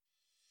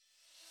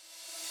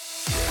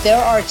There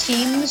are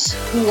teams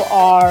who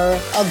are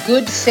a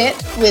good fit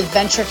with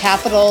venture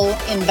capital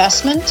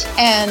investment,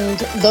 and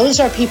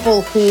those are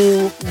people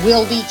who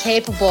will be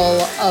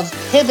capable of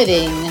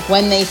pivoting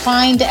when they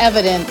find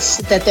evidence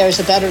that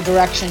there's a better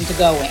direction to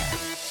go in.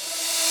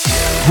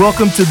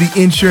 Welcome to the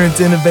Insurance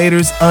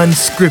Innovators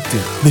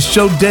Unscripted, the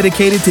show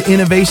dedicated to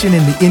innovation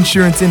in the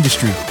insurance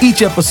industry.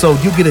 Each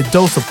episode, you'll get a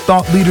dose of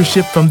thought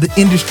leadership from the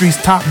industry's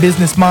top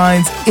business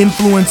minds,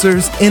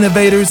 influencers,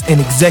 innovators,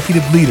 and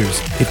executive leaders.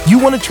 If you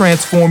want to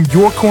transform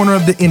your corner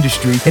of the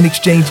industry and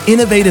exchange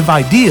innovative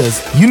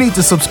ideas, you need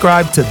to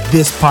subscribe to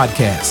this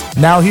podcast.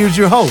 Now here's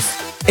your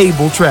host,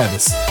 Abel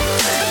Travis.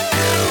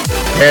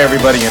 Hey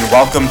everybody, and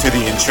welcome to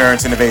the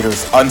Insurance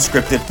Innovators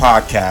Unscripted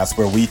podcast,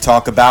 where we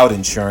talk about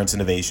insurance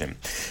innovation.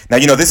 Now,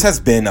 this has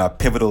been a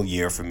pivotal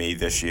year for me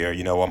this year.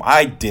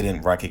 I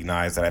didn't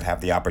recognize that I'd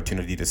have the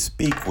opportunity to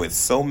speak with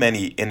so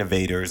many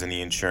innovators in the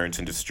insurance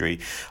industry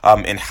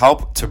and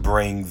help to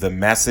bring the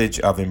message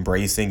of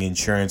embracing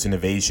insurance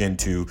innovation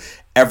to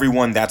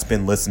everyone that's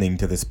been listening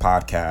to this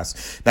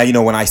podcast. Now,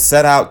 when I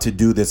set out to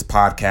do this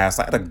podcast,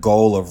 I had a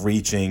goal of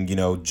reaching,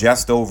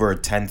 just over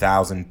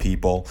 10,000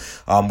 people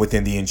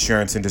within the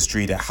insurance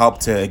industry to help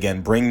to,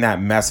 again, bring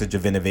that message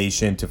of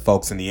innovation to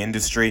folks in the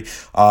industry.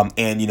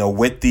 And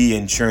with the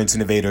Insurance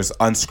Innovators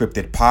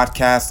Unscripted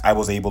podcast, I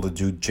was able to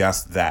do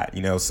just that,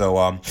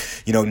 So,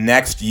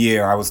 next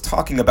year I was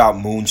talking about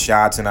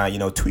moonshots, and I,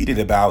 tweeted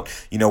about,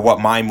 what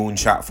my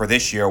moonshot for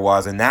this year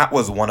was. And that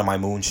was one of my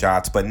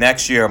moonshots. But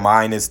next year,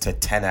 mine is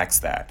to 10x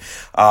that.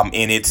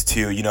 And it's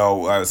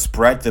to,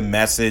 spread the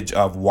message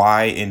of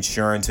why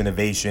insurance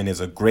innovation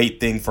is a great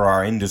thing for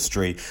our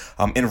industry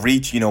and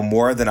reach,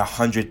 more than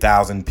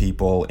 100,000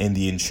 people in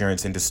the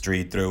insurance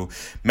industry through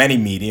many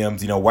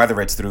mediums,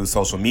 whether it's through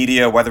social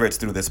media, whether it's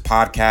through this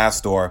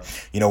podcast, or,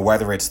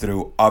 whether it's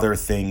through other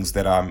things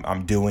that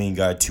I'm doing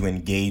to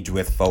engage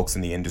with folks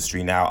in the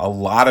industry. Now, a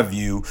lot of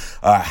you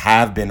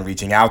have been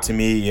reaching out to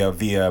me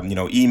via,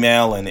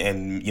 email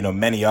and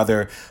many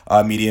other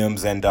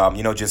mediums, and,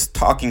 just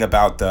talking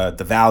about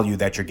the value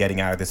that you're getting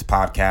out of this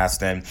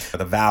podcast and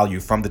the value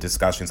from the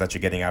discussions that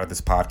you're getting out of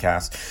this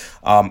podcast.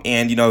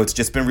 And it's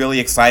just been really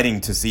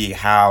exciting to see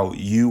how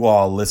you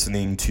all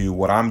listening to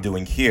what I'm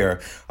doing here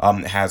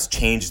has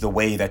changed the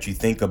way that you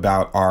think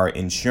about our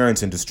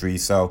insurance industry.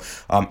 So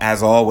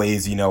as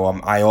always,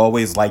 I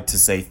always like to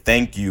say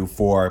thank you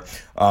for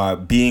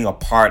being a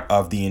part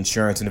of the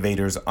Insurance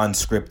Innovators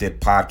Unscripted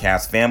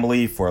podcast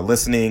family, for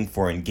listening,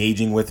 for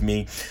engaging with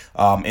me,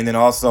 and then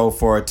also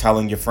for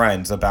telling your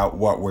friends about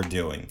what we're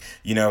doing.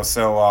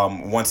 So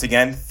once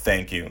again,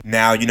 thank you.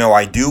 Now,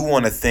 I do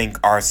want to thank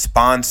our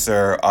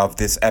sponsor of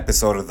this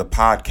episode of the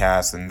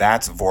podcast, and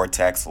that's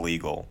Vortex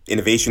Legal.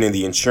 Innovation in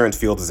the insurance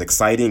field is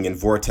exciting, and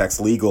Vortex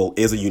Legal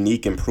is a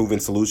unique and proven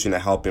solution to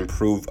help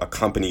improve a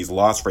company's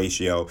loss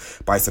ratio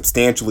by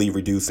substantially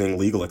reducing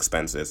legal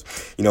expenses.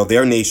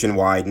 Their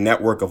nationwide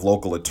network of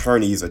local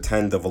attorneys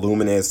attend the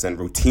voluminous and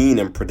routine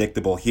and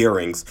predictable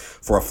hearings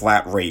for a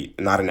flat rate,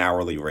 not an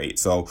hourly rate.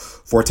 So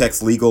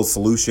Vortex Legal's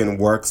solution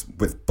works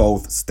with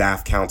both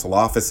staff counsel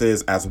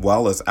offices as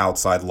well as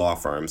outside law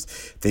firms.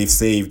 They've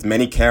saved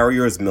many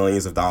carriers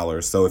millions of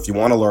dollars. So if you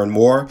want to learn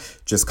more,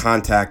 just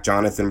contact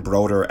Jonathan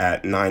Broder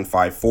at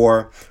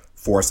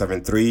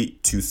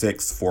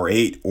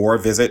 954-473-2648 or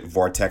visit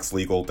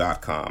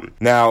vortexlegal.com.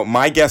 Now,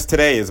 my guest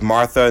today is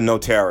Martha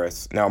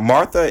Notaras. Now,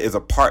 Martha is a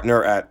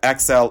partner at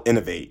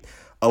Innovate,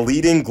 a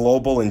leading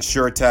global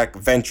insurtech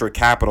venture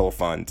capital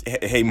fund.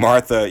 Hey,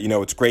 Martha,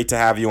 it's great to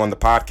have you on the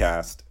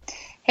podcast.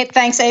 Hey,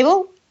 thanks,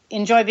 Abel.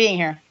 Enjoy being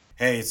here.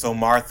 Hey, so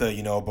Martha,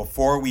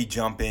 before we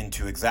jump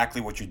into exactly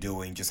what you're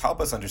doing, just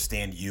help us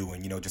understand you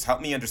and, just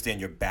help me understand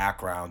your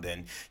background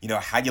and,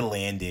 how you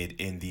landed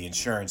in the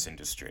insurance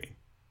industry.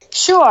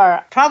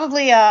 Sure.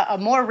 Probably a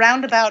more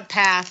roundabout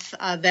path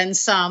than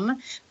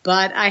some,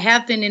 but I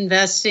have been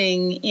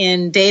investing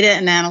in data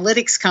and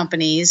analytics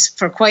companies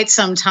for quite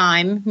some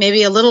time,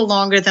 maybe a little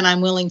longer than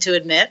I'm willing to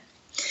admit.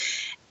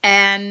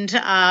 And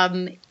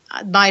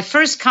my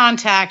first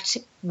contact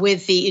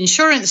with the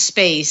insurance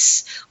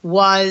space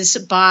was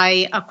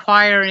by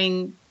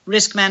acquiring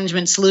Risk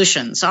Management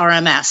Solutions,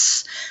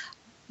 RMS,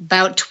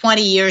 about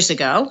 20 years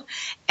ago.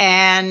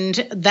 And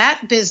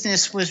that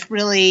business was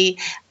really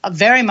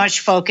very much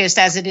focused,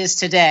 as it is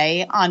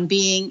today, on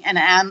being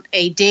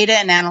a data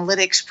and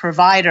analytics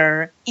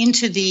provider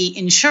into the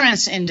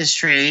insurance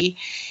industry,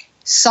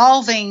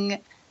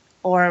 solving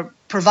or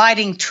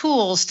providing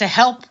tools to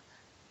help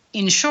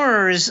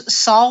insurers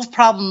solve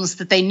problems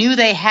that they knew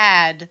they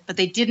had, but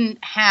they didn't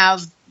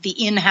have the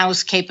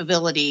in-house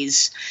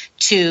capabilities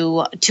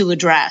to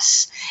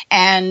address.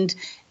 And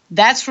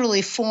that's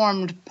really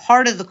formed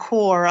part of the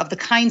core of the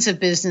kinds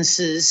of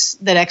businesses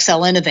that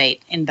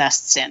Innovate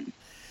invests in.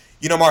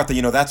 Martha,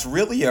 that's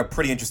really a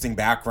pretty interesting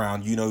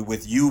background,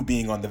 with you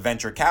being on the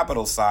venture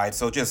capital side.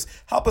 So just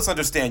help us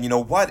understand,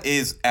 what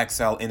is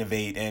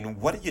Innovate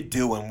and what do you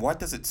do and what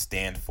does it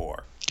stand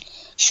for?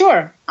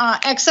 Sure.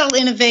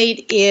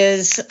 Innovate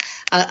is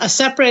a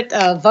separate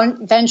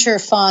venture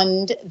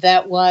fund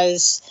that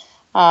was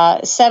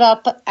set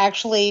up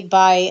actually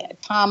by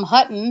Tom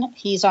Hutton.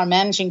 He's our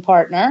managing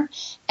partner.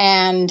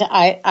 And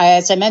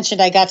as I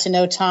mentioned, I got to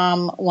know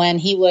Tom when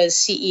he was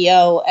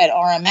CEO at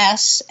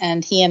RMS,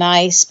 and he and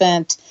I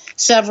spent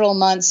several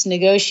months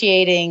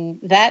negotiating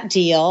that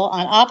deal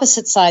on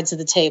opposite sides of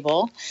the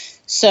table.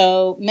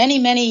 So many,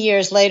 many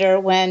years later,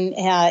 when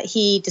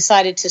he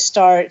decided to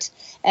start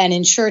an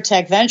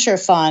InsurTech venture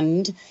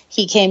fund,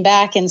 he came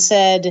back and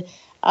said,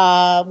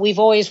 we've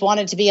always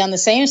wanted to be on the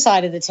same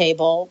side of the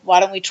table. Why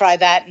don't we try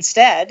that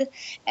instead?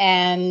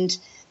 And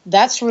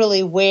that's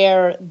really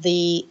where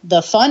the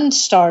fund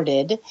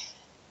started.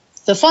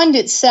 The fund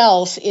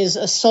itself is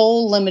a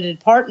sole limited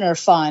partner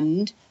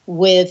fund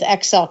with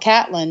XL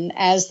Catlin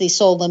as the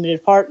sole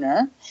limited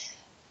partner.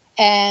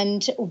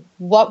 And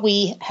what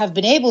we have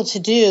been able to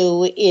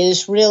do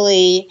is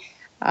really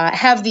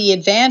have the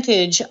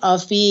advantage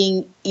of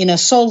being in a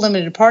sole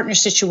limited partner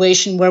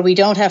situation where we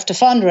don't have to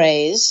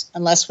fundraise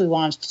unless we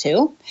want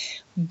to.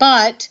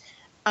 But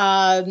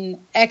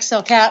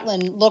XL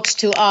Catlin looks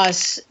to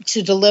us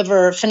to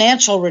deliver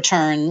financial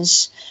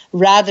returns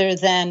rather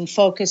than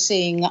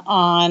focusing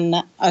on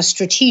a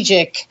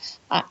strategic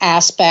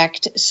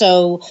aspect.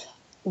 So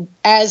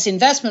as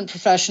investment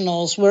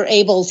professionals, we're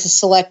able to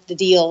select the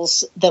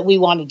deals that we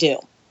want to do.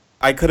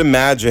 I could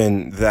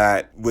imagine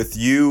that with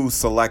you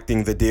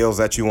selecting the deals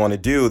that you want to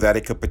do, that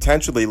it could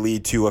potentially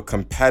lead to a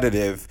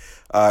competitive,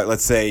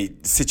 let's say,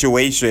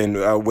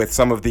 situation with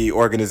some of the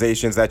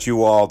organizations that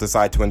you all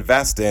decide to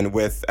invest in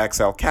with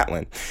XL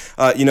Catlin.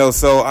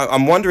 So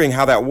I'm wondering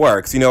how that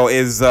works.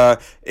 Is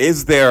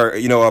there,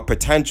 a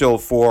potential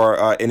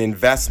for an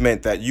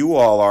investment that you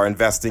all are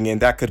investing in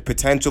that could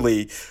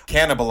potentially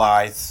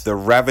cannibalize the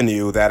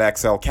revenue that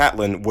XL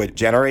Catlin would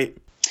generate?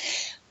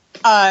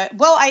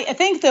 Well, I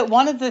think that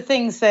one of the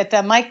things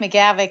that Mike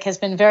McGavick has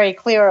been very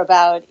clear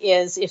about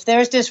is if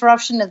there's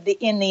disruption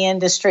in the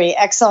industry,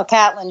 XL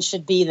Catlin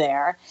should be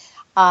there.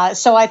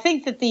 So I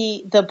think that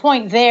the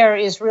point there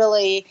is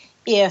really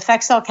if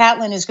XL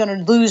Catlin is going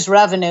to lose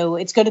revenue,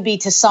 it's going to be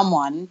to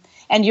someone.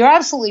 And you're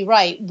absolutely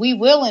right. We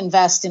will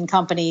invest in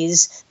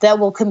companies that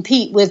will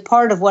compete with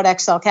part of what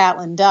XL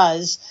Catlin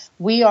does.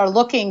 We are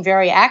looking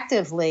very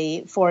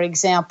actively, for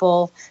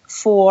example,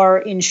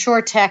 for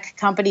InsurTech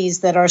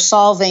companies that are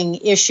solving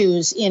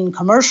issues in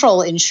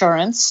commercial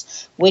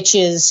insurance, which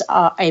is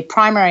a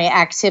primary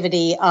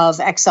activity of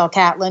XL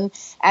Catlin,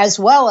 as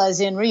well as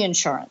in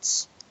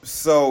reinsurance.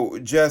 So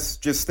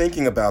just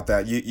thinking about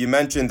that, you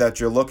mentioned that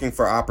you're looking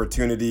for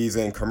opportunities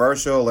in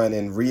commercial and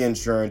in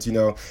reinsurance.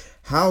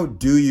 How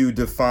do you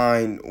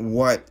define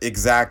what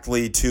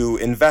exactly to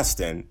invest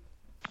in?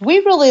 We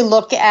really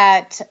look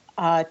at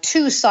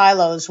two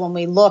silos when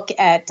we look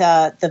at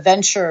the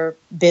venture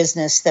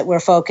business that we're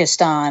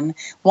focused on.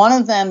 One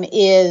of them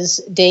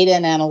is data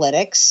and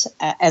analytics,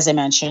 as I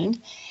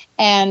mentioned.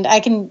 And I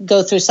can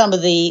go through some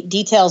of the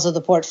details of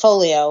the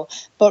portfolio.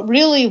 But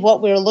really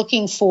what we're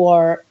looking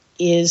for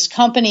is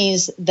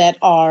companies that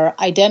are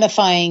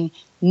identifying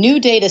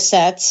new data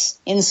sets,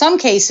 in some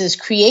cases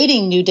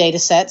creating new data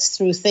sets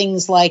through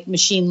things like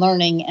machine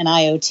learning and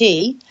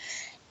IoT,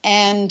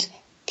 and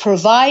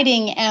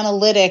providing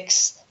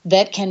analytics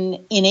that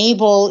can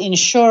enable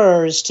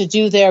insurers to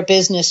do their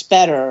business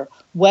better,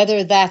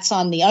 whether that's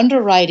on the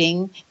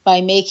underwriting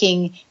by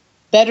making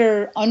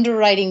better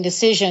underwriting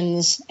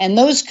decisions. And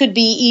those could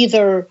be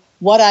either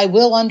what I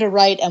will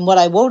underwrite and what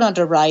I won't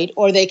underwrite,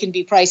 or they can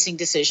be pricing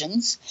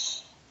decisions.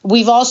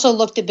 We've also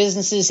looked at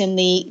businesses in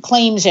the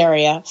claims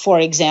area, for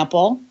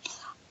example.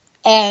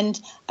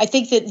 And I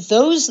think that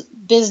those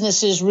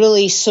businesses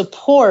really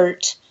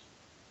support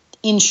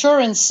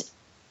insurance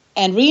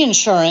and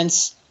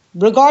reinsurance,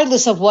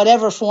 regardless of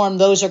whatever form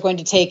those are going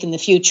to take in the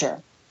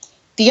future.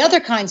 The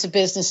other kinds of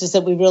businesses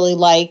that we really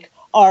like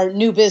are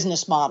new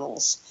business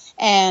models.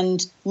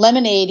 And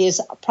Lemonade is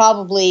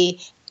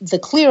probably the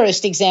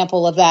clearest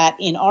example of that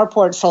in our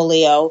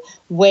portfolio,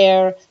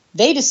 where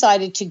they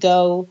decided to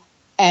go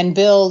and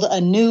build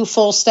a new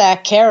full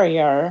stack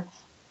carrier.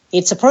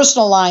 It's a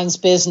personal lines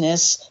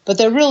business, but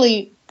they're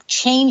really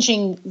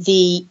changing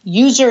the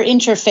user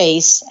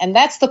interface. And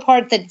that's the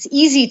part that's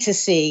easy to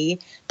see,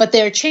 but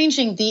they're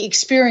changing the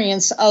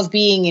experience of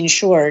being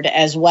insured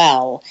as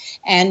well.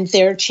 And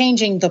they're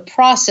changing the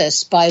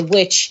process by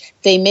which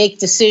they make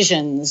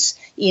decisions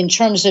in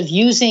terms of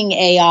using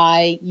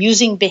AI,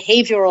 using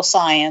behavioral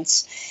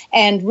science,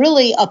 and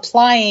really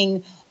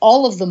applying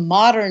all of the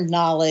modern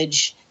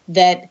knowledge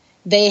that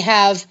they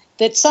have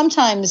that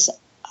sometimes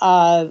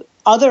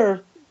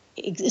other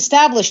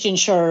established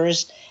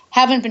insurers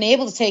haven't been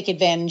able to take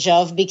advantage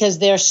of because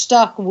they're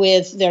stuck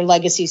with their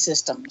legacy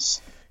systems.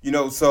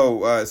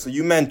 So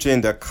you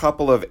mentioned a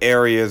couple of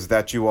areas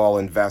that you all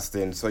invest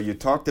in. So you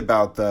talked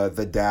about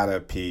the data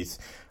piece.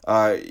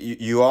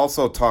 you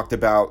also talked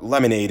about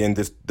Lemonade and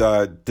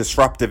the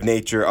disruptive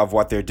nature of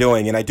what they're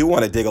doing. And I do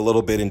want to dig a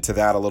little bit into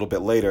that a little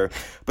bit later.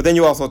 But then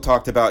you also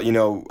talked about,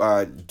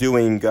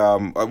 doing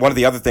one of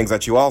the other things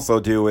that you also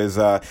do is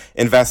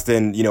invest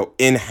in,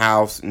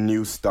 in-house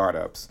new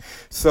startups.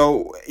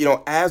 So,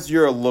 as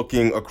you're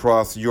looking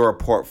across your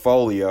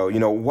portfolio,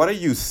 what are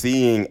you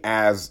seeing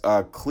as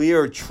a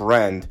clear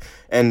trend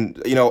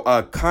and,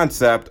 a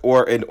concept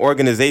or an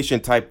organization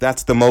type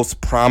that's the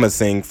most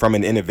promising from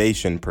an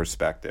innovation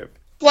perspective?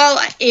 Well,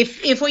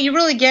 if what you're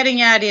really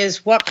getting at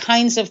is what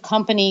kinds of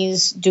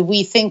companies do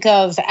we think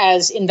of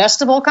as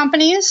investable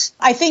companies,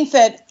 I think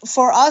that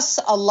for us,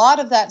 a lot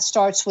of that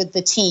starts with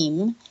the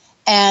team.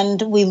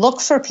 And we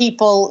look for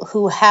people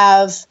who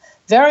have,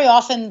 very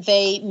often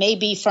they may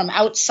be from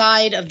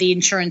outside of the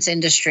insurance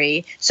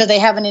industry, so they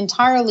have an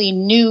entirely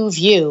new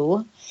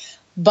view.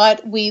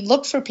 But we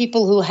look for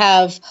people who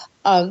have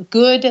a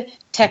good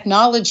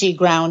technology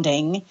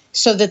grounding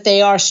so that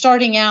they are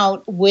starting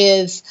out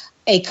with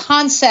a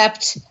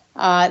concept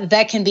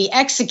that can be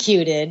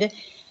executed.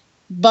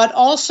 But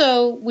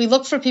also we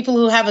look for people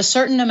who have a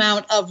certain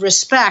amount of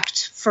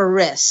respect for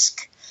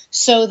risk,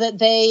 so that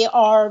they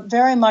are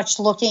very much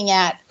looking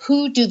at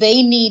who do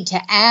they need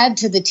to add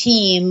to the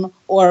team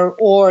or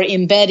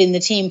embed in the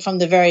team from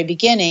the very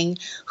beginning,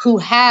 who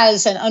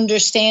has an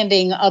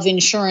understanding of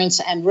insurance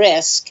and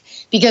risk,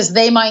 because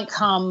they might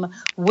come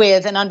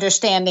with an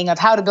understanding of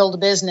how to build a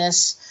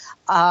business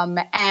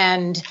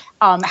and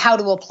how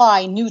to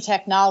apply new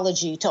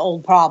technology to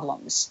old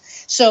problems.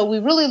 So we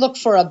really look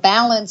for a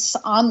balance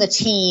on the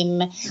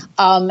team.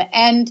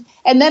 And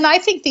then I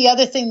think the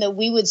other thing that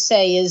we would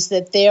say is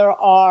that there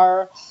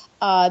are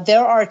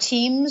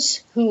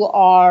teams who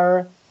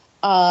are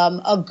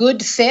a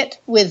good fit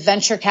with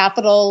venture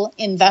capital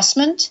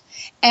investment.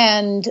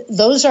 And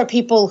those are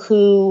people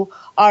who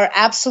are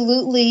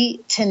absolutely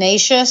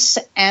tenacious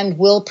and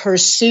will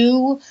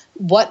pursue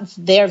what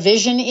their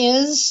vision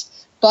is,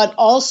 but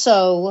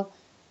also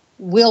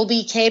will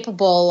be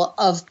capable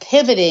of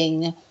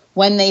pivoting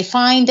when they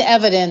find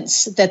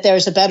evidence that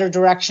there's a better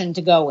direction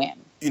to go in.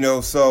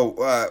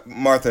 So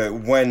Martha,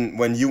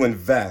 when you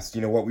invest,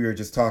 what we were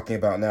just talking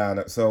about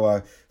now.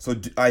 So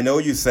I know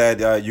you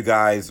said you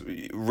guys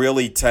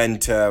really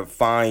tend to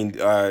find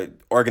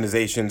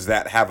organizations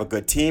that have a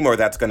good team, or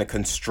that's going to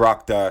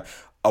construct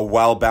a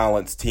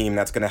well-balanced team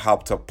that's going to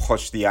help to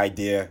push the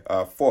idea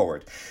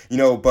forward.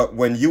 But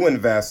when you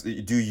invest,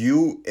 do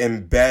you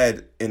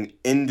embed an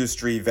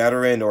industry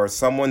veteran or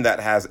someone that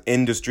has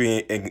industry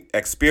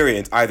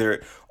experience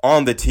either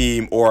on the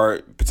team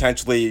or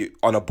potentially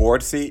on a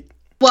board seat?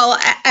 Well,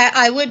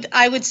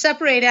 I would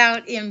separate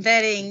out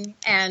embedding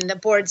and a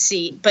board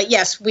seat. But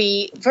yes,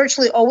 we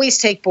virtually always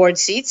take board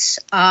seats.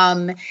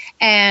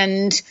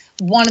 And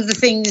one of the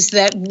things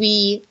that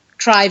we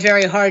try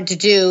very hard to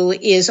do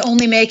is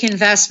only make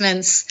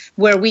investments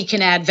where we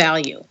can add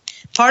value.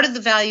 Part of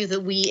the value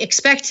that we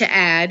expect to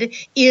add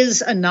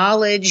is a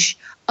knowledge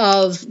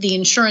of the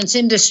insurance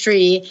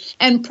industry,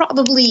 and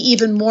probably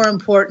even more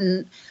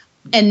important,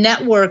 a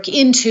network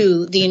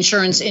into the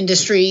insurance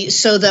industry,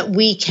 so that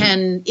we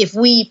can, if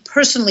we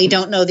personally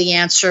don't know the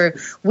answer,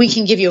 we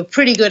can give you a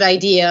pretty good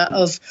idea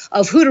of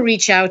who to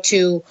reach out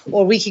to,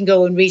 or we can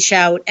go and reach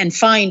out and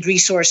find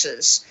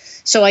resources.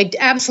 So I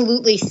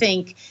absolutely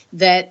think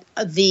that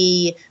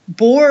the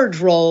board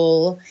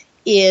role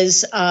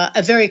is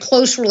a very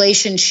close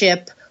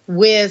relationship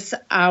with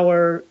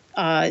our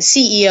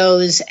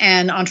CEOs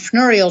and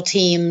entrepreneurial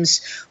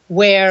teams,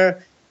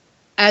 where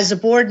as a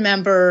board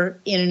member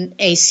in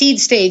a seed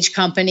stage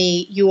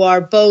company, you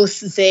are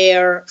both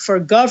there for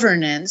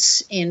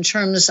governance in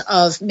terms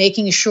of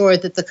making sure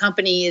that the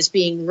company is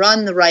being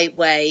run the right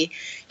way.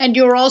 And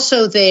you're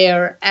also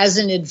there as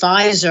an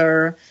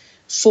advisor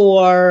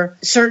for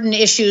certain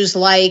issues,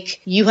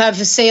 like you have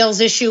a sales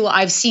issue,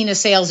 I've seen a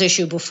sales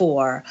issue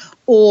before,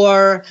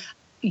 or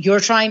you're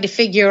trying to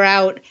figure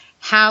out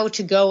how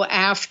to go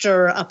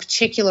after a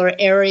particular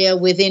area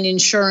within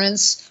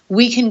insurance.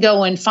 We can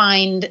go and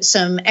find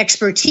some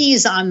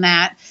expertise on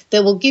that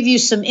will give you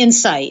some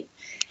insight.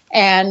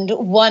 And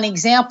one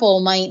example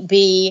might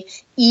be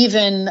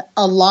even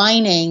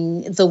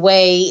aligning the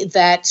way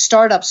that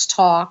startups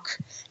talk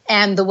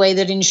and the way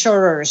that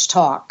insurers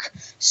talk.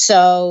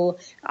 So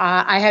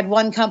I had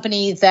one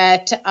company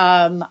that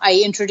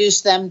I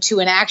introduced them to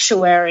an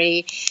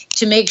actuary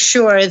to make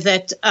sure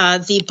that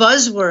the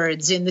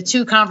buzzwords in the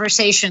two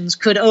conversations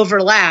could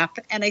overlap.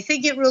 And I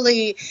think it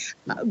really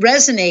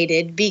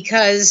resonated,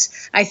 because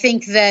I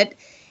think that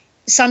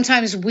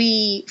sometimes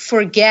we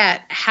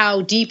forget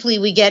how deeply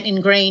we get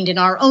ingrained in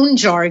our own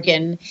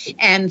jargon,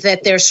 and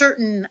that there are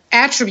certain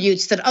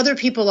attributes that other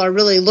people are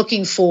really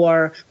looking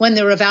for when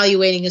they're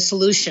evaluating a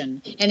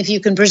solution. And if you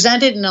can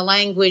present it in a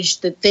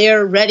language that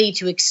they're ready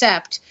to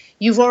accept,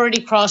 you've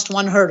already crossed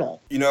one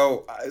hurdle.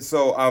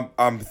 So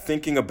I'm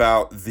thinking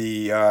about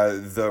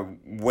the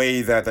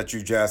way that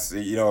you just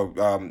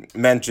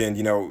mentioned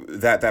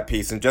that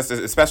piece, and just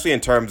especially in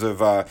terms of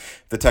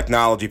the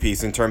technology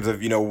piece, in terms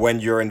of when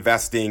you're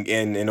investing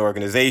in an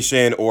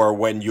organization, or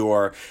when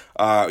you're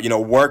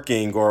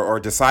working or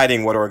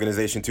deciding what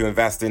organization to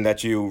invest in,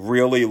 that you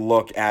really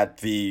look at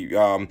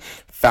the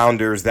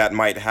founders that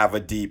might have a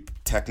deep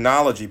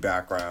technology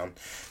background.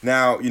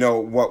 Now,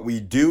 what we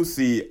do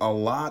see a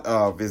lot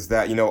of is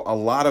that, a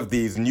lot of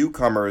these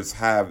newcomers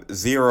have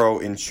zero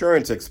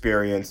insurance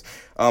experience,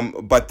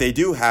 but they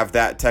do have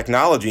that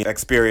technology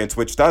experience,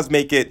 which does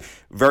make it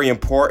very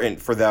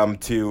important for them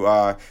to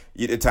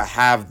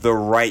have the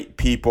right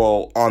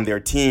people on their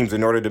teams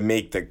in order to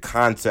make the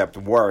concept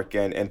work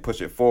and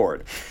push it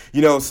forward.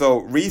 So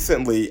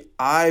recently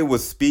I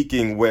was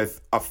speaking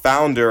with a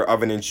founder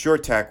of an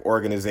insurtech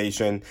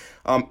organization,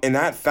 and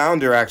that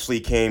founder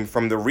actually came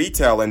from the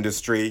retail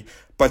industry,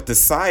 but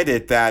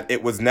decided that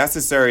it was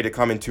necessary to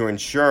come into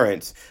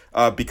insurance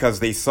because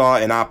they saw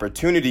an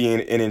opportunity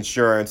in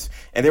insurance,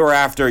 and they were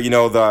after,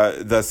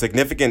 the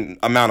significant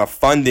amount of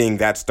funding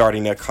that's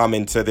starting to come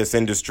into this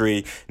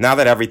industry now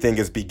that everything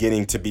is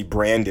beginning to be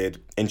branded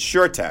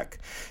insurtech.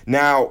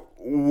 Now,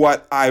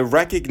 what I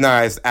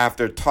recognized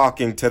after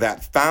talking to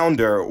that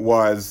founder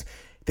was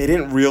they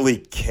didn't really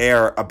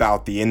care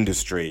about the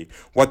industry.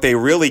 What they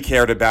really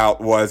cared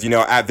about was,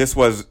 this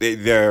was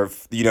their,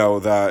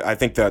 I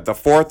think the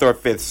fourth or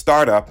fifth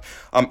startup,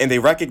 and they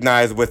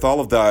recognized with all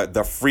of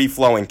the free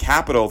flowing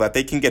capital that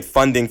they can get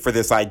funding for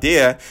this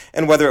idea,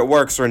 and whether it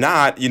works or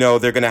not,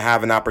 they're going to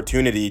have an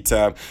opportunity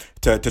to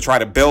try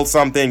to build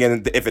something,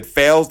 and if it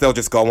fails, they'll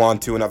just go on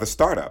to another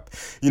startup.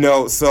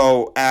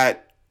 So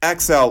at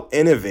XL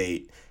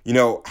Innovate,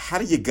 how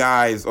do you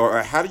guys,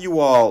 or how do you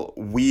all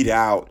weed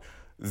out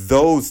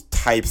those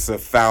types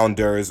of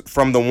founders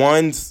from the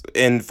ones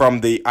and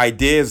from the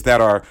ideas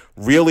that are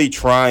really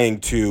trying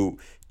to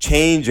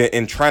change it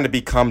and trying to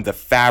become the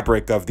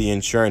fabric of the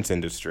insurance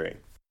industry?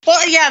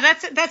 Well, yeah,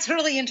 that's a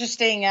really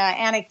interesting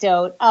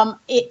anecdote.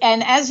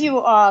 And as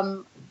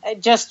you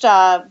just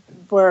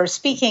were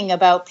speaking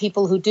about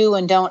people who do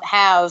and don't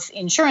have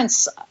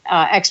insurance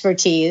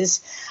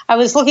expertise, I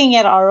was looking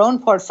at our own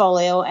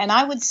portfolio, and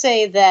I would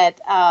say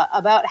that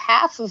about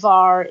half of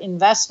our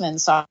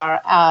investments are,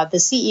 the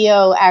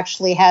CEO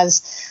actually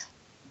has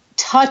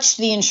touched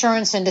the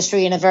insurance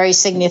industry in a very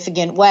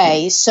significant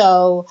way.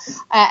 So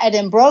at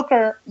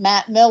Embroker,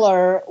 Matt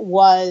Miller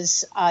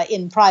was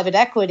in private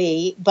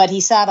equity, but he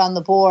sat on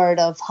the board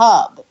of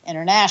Hub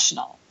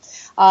International.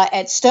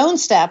 At Stone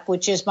Step,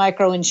 which is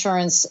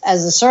microinsurance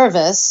as a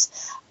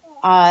service,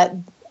 our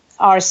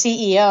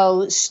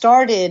CEO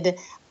started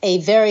a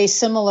very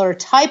similar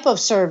type of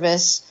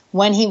service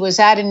when he was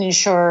at an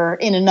insurer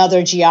in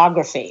another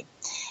geography.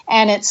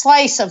 And at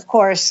Slice, of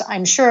course,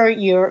 I'm sure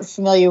you're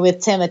familiar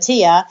with Tim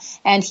Attia,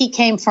 and he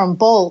came from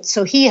Bolt,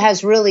 so he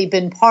has really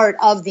been part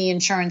of the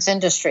insurance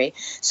industry.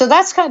 So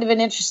that's kind of an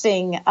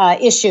interesting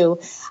issue.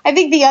 I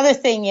think the other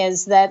thing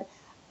is that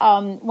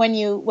when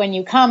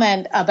you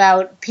comment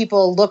about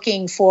people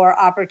looking for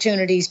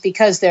opportunities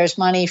because there's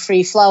money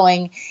free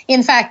flowing,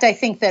 in fact, I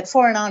think that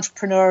for an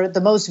entrepreneur,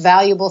 the most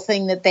valuable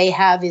thing that they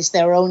have is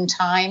their own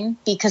time,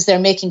 because they're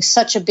making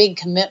such a big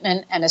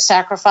commitment and a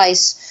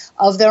sacrifice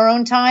of their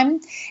own time.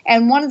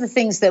 And one of the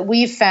things that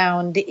we've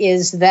found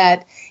is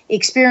that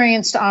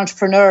experienced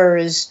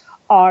entrepreneurs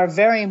are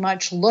very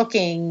much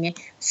looking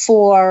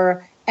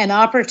for an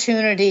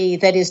opportunity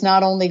that is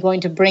not only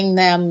going to bring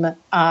them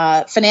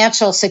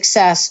financial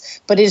success,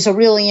 but is a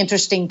really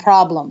interesting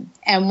problem.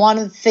 And one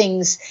of the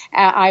things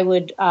I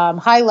would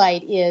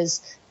highlight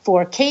is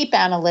for Cape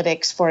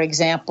Analytics, for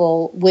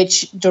example,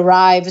 which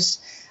derives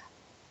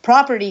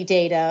property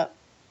data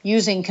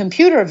using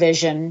computer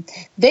vision,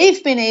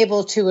 they've been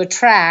able to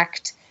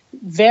attract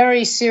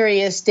very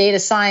serious data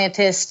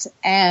scientists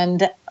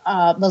and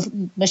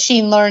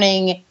machine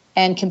learning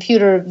and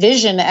computer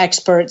vision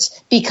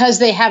experts because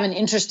they have an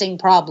interesting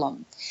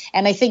problem.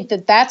 And I think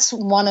that that's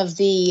one of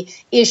the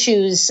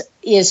issues,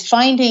 is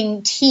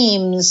finding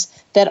teams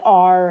that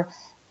are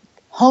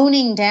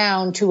honing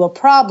down to a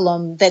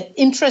problem that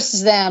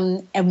interests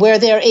them and where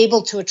they're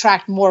able to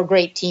attract more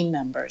great team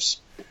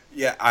members.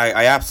 Yeah,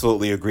 I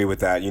absolutely agree with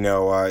that.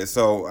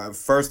 So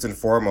first and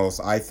foremost,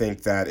 I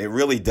think that it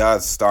really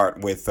does start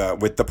with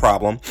the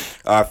problem,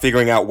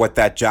 figuring out what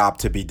that job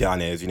to be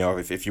done is.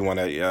 If you want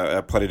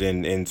to put it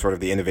in sort of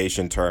the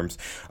innovation terms,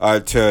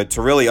 to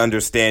really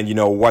understand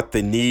what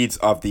the needs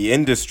of the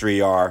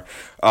industry are.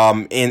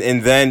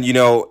 And then,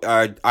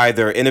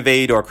 either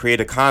innovate or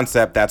create a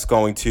concept that's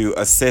going to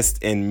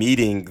assist in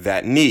meeting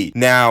that need.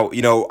 Now,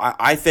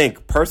 I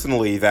think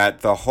personally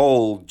that the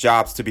whole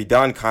jobs to be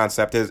done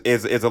concept is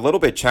a little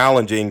bit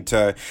challenging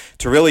to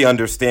really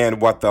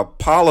understand what the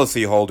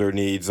policyholder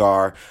needs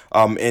are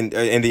in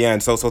the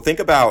end. So think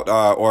about,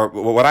 or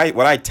what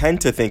I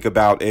tend to think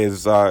about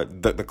is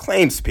the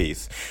claims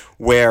piece,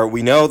 where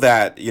we know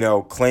that,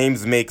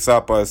 claims makes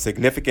up a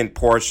significant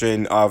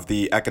portion of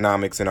the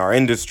economics in our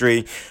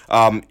industry,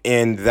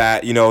 and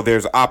that,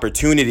 there's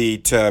opportunity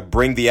to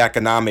bring the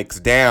economics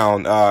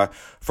down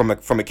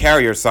from a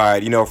carrier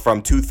side,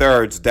 from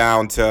 2/3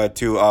 down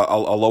to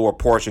a lower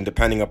portion,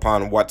 depending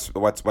upon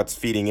what's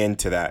feeding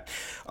into that.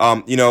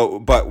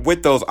 But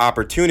with those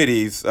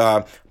opportunities,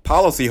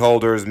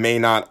 policyholders may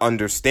not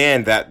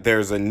understand that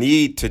there's a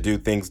need to do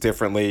things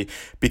differently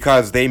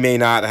because they may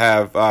not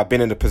have been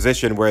in a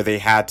position where they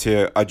had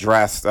to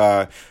address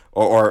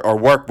or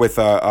work with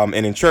an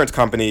insurance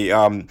company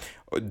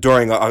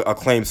during a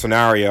claim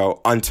scenario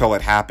until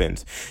it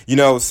happens.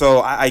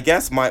 So I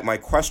guess my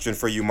question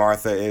for you,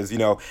 Martha, is,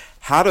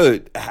 how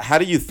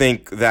do you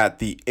think that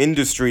the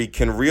industry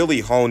can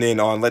really hone in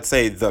on, let's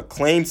say, the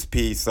claims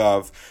piece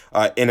of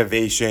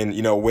innovation,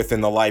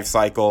 within the life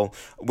cycle,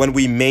 when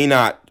we may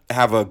not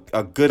have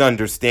a good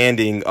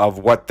understanding of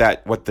what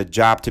the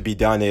job to be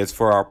done is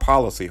for our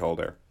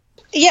policyholder?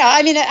 Yeah,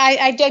 I mean,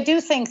 I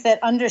do think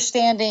that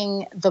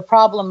understanding the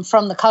problem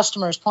from the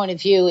customer's point of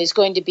view is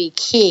going to be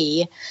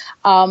key.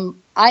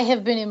 I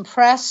have been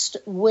impressed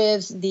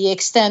with the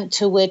extent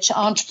to which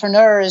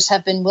entrepreneurs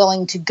have been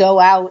willing to go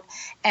out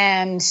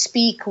and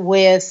speak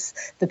with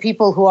the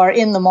people who are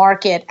in the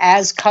market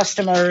as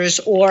customers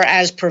or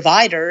as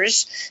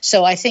providers.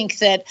 So I think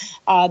that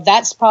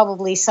that's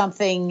probably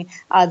something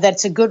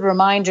that's a good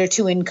reminder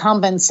to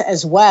incumbents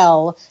as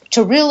well,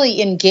 to really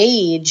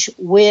engage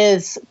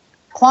with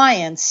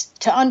clients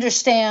to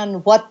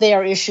understand what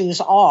their issues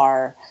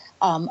are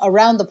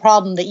around the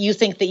problem that you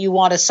think that you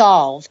want to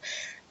solve.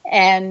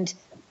 And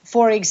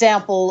for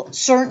example,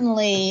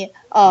 certainly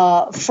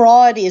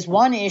fraud is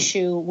one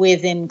issue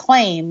within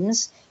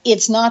claims.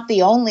 It's not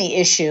the only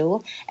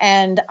issue.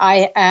 And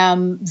I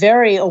am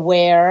very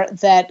aware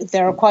that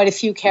there are quite a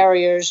few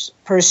carriers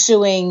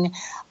pursuing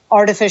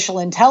artificial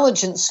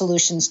intelligence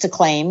solutions to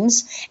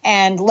claims.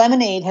 And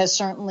Lemonade has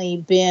certainly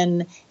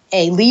been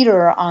a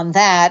leader on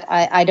that.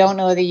 I don't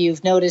know whether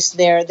you've noticed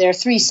their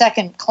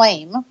 3-second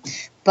claim,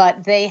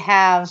 but they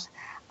have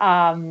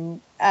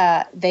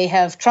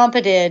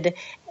trumpeted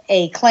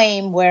a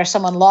claim where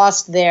someone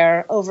lost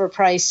their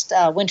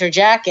overpriced winter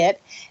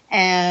jacket,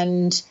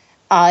 and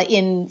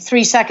in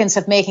 3 seconds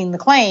of making the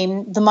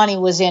claim, the money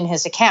was in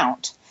his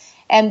account.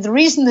 And the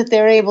reason that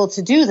they're able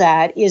to do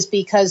that is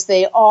because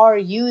they are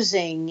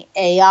using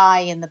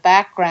AI in the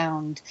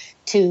background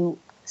to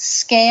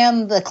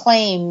scan the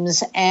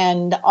claims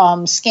and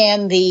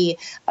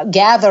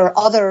gather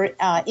other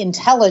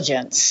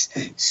intelligence,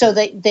 so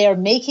that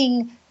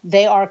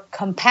they are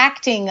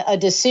compacting a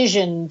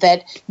decision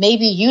that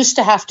maybe used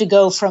to have to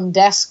go from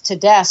desk to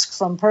desk,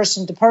 from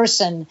person to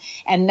person,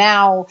 and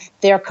now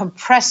they're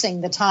compressing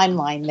the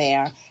timeline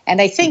there.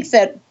 And I think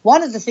that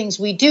one of the things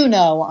we do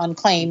know on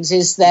claims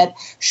is that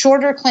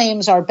shorter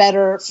claims are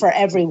better for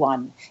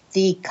everyone.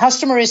 The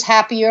customer is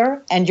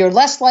happier, and you're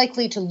less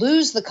likely to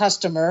lose the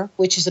customer,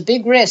 which is a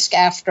big risk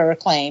after a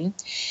claim.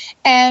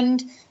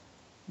 And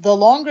the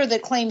longer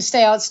that claims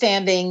stay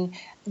outstanding,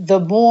 the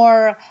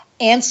more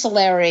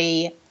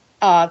ancillary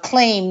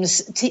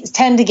claims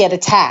tend to get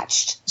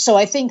attached. So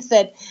I think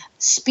that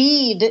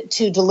speed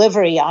to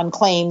delivery on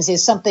claims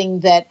is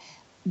something that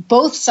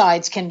both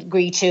sides can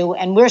agree to,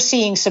 and we're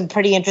seeing some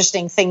pretty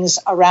interesting things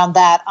around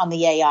that on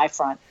the AI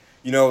front.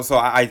 So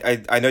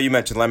I know you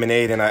mentioned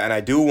Lemonade, and I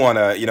do want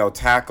to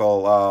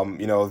tackle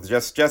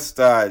just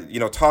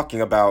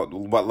talking about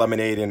what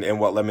Lemonade and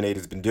what Lemonade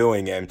has been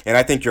doing, and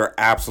I think you're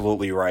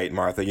absolutely right,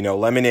 Martha.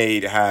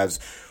 Lemonade has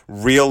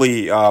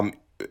really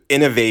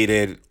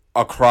innovated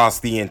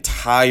across the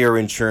entire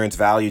insurance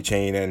value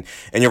chain. And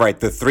you're right,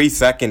 the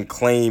 3-second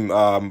claim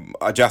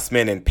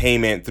adjustment and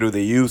payment through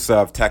the use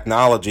of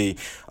technology,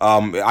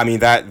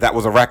 that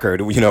was a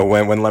record,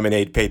 when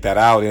Lemonade paid that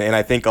out. And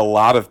I think a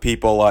lot of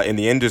people in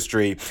the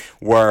industry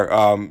were,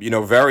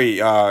 very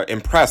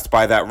impressed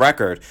by that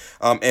record.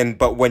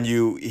 But when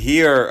you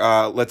hear,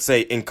 let's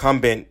say,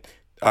 incumbent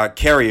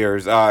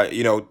carriers,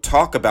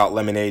 talk about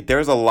Lemonade,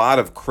 there's a lot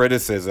of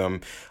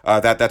criticism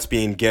that's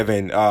being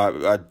given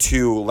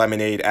to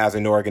Lemonade as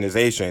an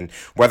organization,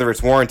 whether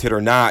it's warranted or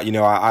not.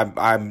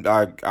 I'm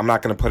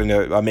not going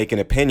to make an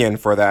opinion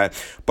for that,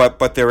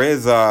 but there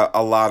is a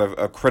lot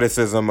of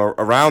criticism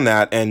around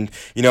that. And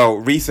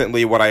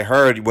recently, what I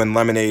heard when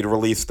Lemonade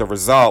released the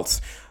results,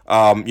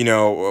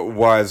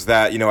 was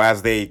that,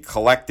 as they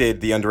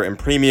collected the underwritten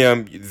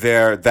premium,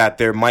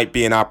 there might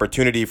be an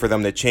opportunity for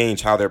them to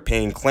change how they're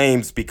paying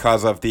claims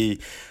because of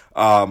the,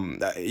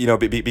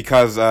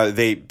 because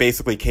they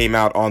basically came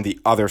out on the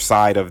other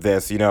side of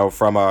this,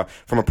 from a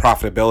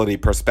profitability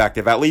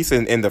perspective, at least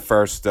in the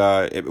first,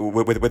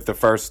 with the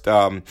first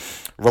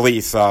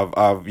release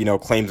of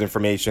claims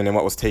information and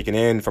what was taken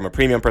in from a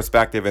premium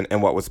perspective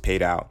and what was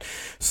paid out.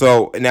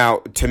 So now,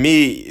 to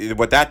me,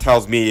 what that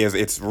tells me is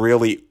it's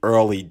really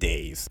early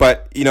days.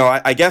 But,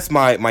 I guess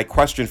my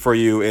question for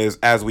you is,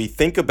 as we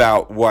think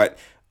about what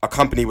a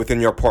company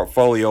within your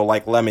portfolio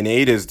like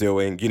Lemonade is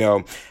doing,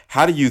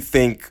 how do you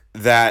think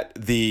that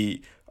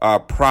the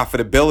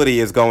profitability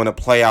is going to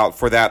play out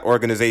for that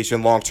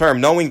organization long term,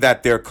 knowing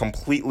that they're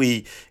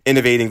completely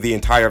innovating the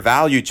entire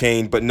value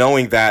chain, but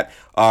knowing that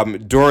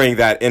during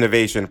that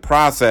innovation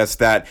process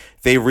that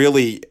they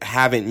really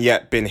haven't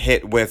yet been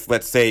hit with,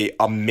 let's say,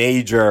 a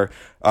major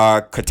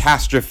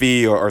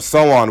catastrophe or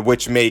so on,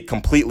 which may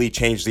completely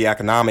change the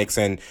economics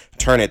and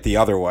turn it the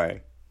other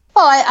way?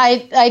 Well,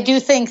 I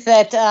do think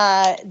that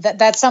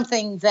that's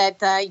something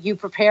that you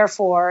prepare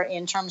for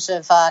in terms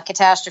of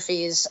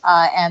catastrophes,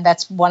 and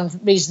that's one of the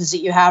reasons that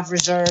you have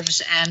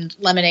reserves. And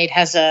Lemonade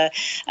has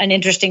an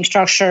interesting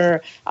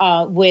structure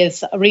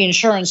with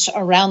reinsurance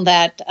around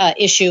that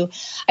issue.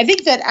 I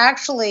think that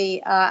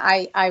actually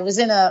I was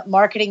in a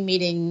marketing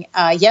meeting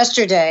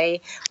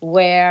yesterday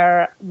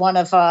where one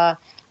of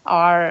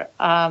our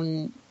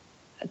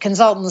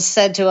consultants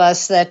said to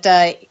us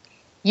that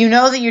you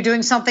know that you're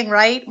doing something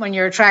right when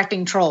you're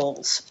attracting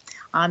trolls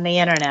on the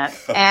internet,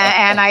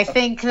 and I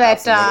think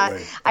that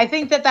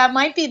that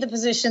might be the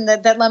position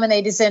that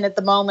Lemonade is in at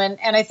the moment.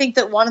 And I think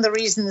that one of the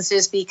reasons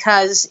is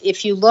because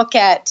if you look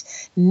at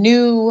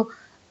new,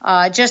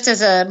 just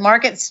as a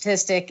market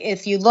statistic,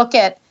 if you look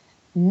at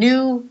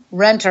new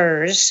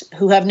renters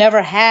who have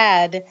never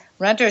had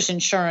renters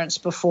insurance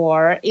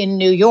before in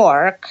New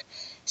York,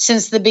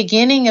 since the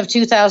beginning of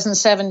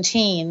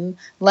 2017,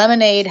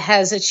 Lemonade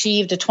has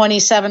achieved a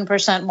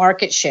 27%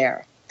 market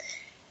share.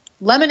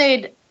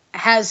 Lemonade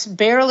has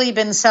barely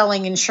been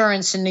selling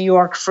insurance in New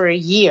York for a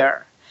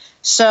year.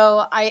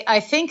 So I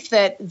think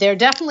that they're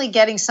definitely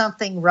getting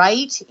something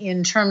right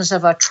in terms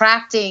of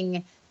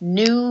attracting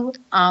new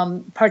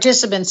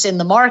participants in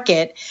the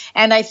market.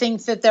 And I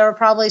think that there are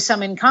probably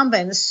some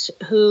incumbents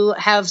who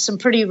have some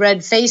pretty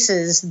red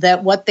faces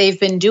that what they've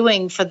been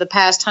doing for the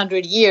past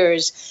 100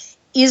 years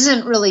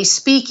isn't really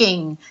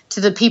speaking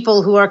to the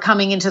people who are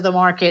coming into the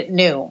market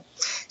new.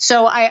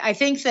 So I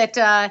think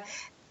that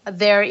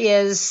there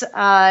is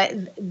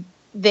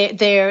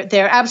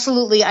they're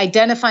absolutely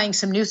identifying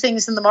some new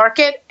things in the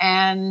market,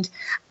 and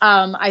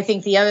I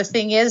think the other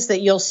thing is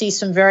that you'll see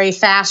some very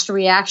fast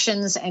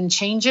reactions and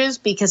changes,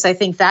 because I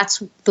think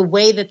that's the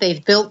way that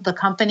they've built the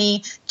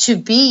company to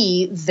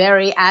be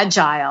very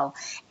agile,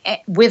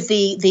 with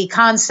the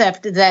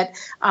concept that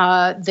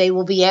they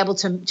will be able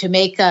to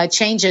make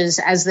changes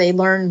as they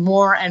learn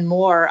more and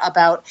more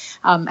about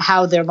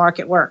how their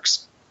market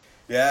works.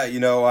 Yeah,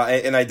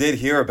 and I did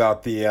hear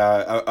about the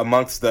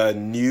amongst the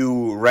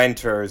new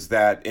renters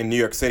that in New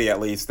York City,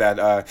 at least,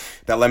 that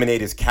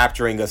Lemonade is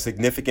capturing a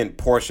significant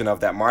portion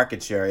of that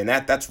market share, and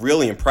that's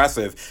really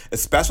impressive,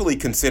 especially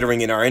considering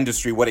in our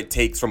industry what it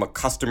takes from a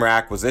customer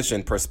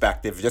acquisition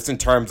perspective, just in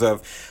terms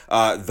of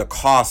the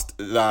cost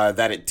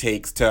that it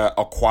takes to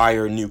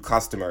acquire new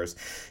customers.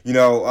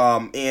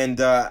 I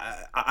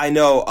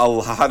know a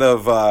lot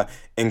of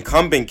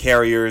incumbent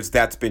carriers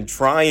that's been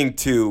trying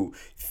to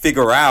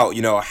figure out,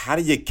 how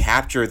do you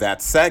capture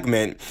that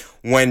segment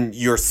when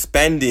you're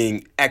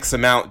spending X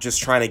amount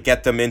just trying to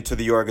get them into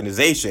the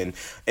organization.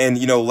 And,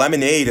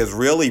 Lemonade has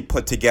really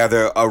put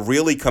together a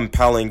really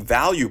compelling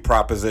value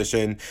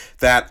proposition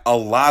that a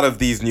lot of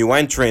these new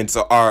entrants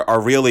are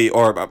really,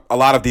 or a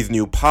lot of these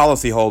new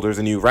policyholders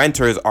and new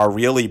renters are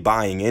really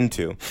buying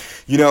into.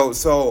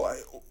 So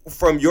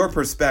from your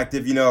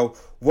perspective,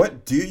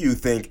 what do you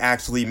think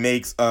actually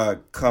makes a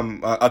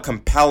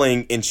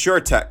compelling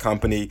insurtech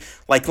company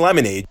like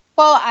Lemonade?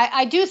 Well,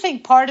 I do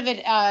think part of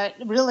it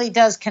really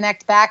does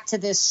connect back to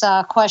this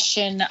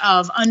question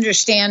of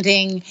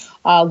understanding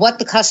what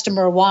the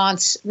customer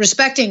wants,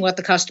 respecting what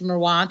the customer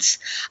wants,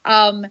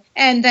 and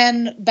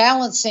then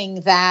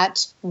balancing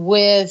that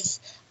with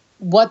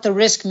what the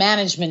risk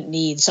management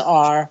needs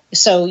are.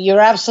 So you're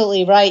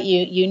absolutely right.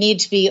 You need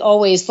to be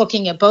always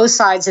looking at both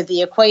sides of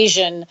the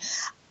equation.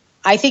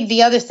 I think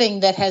the other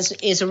thing that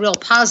is a real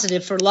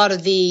positive for a lot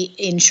of the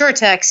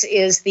insurtechs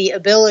is the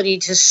ability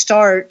to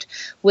start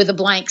with a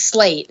blank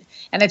slate.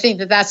 And I think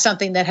that that's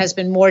something that has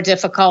been more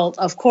difficult,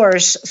 of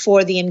course,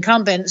 for the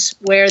incumbents,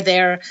 where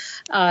they're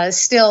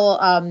still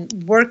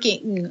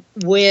working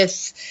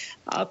with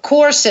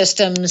core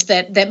systems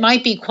that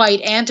might be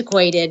quite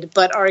antiquated,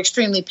 but are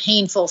extremely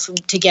painful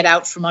to get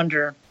out from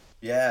under.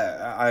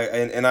 Yeah,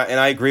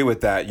 I agree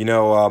with that.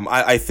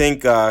 I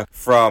think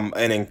from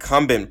an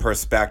incumbent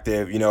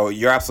perspective,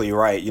 you're absolutely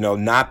right.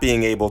 Not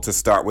being able to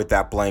start with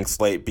that blank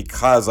slate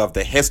because of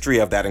the history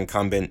of that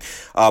incumbent,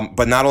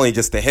 but not only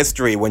just the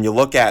history. When you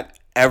look at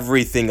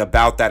everything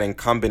about that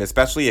incumbent,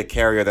 especially a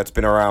carrier that's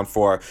been around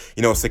for,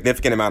 a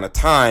significant amount of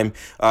time,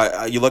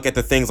 you look at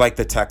the things like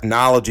the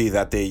technology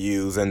that they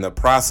use and the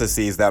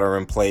processes that are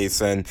in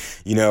place, and,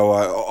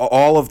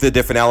 all of the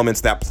different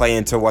elements that play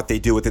into what they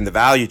do within the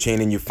value chain.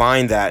 And you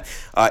find that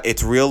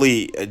it's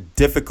really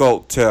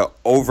difficult to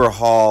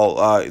overhaul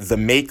the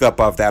makeup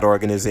of that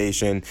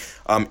organization,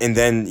 and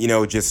then,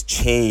 just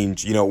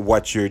change,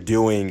 what you're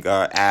doing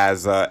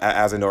as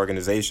an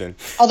organization.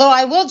 Although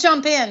I will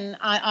jump in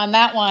on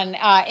that one,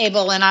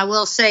 Abel, and I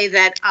will say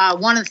that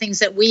one of the things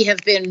that we have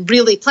been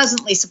really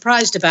pleasantly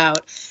surprised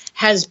about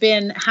has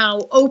been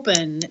how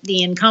open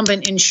the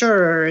incumbent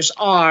insurers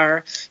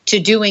are to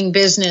doing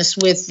business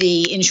with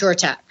the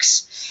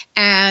insurtechs.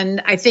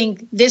 And I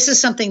think this is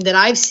something that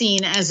I've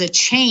seen as a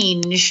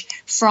change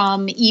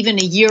from even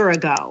a year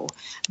ago.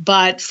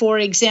 But for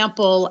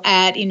example,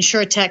 at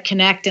InsurTech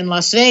Connect in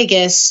Las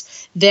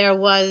Vegas, there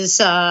was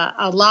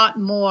a lot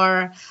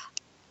more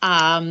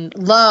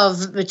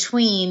love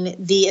between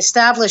the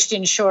established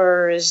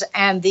insurers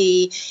and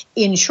the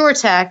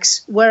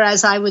insurtechs,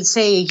 whereas I would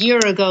say a year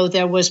ago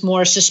there was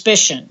more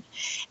suspicion.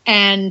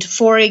 And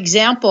for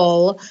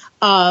example,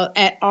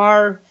 at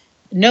our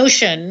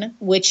Notion,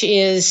 which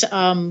is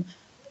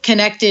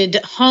connected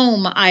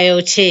home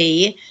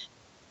IoT,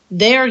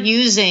 they're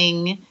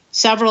using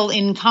several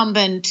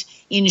incumbent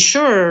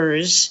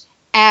insurers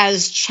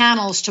as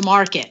channels to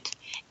market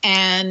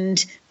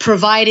and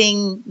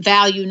providing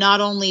value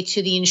not only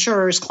to the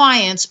insurer's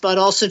clients, but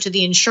also to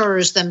the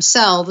insurers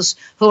themselves,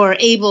 who are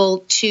able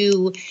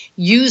to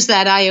use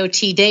that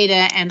IoT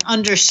data and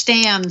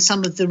understand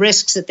some of the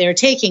risks that they're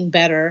taking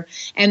better.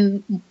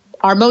 And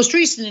our most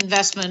recent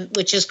investment,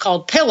 which is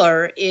called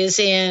Pillar, is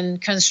in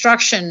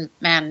construction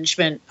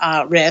management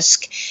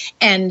risk.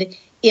 And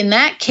in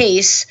that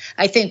case,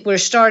 I think we're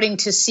starting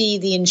to see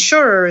the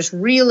insurers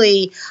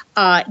really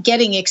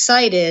getting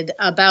excited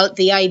about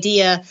the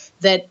idea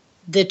that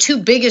the two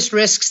biggest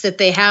risks that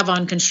they have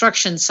on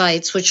construction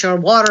sites, which are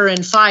water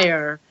and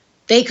fire,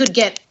 they could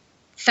get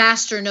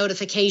faster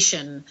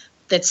notification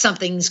that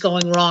something's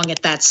going wrong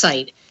at that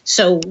site.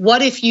 So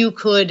what if you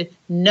could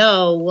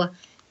know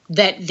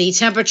that the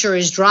temperature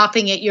is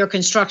dropping at your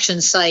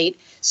construction site,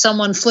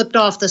 someone flipped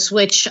off the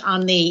switch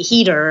on the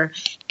heater,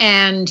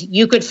 and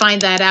you could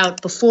find that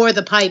out before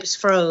the pipes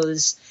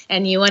froze,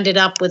 and you ended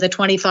up with a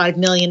 $25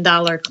 million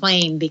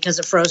claim because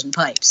of frozen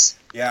pipes?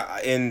 Yeah,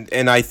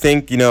 and I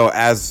think,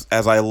 as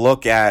I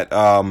look at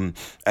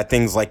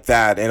things like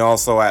that, and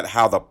also at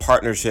how the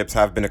partnerships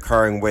have been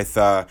occurring with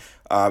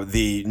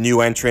the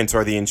new entrants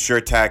or the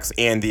insurtechs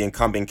and the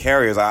incumbent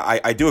carriers,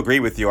 I do agree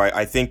with you.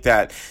 I think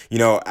that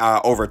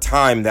over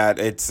time that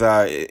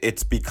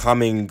it's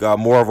becoming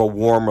more of a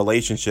warm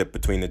relationship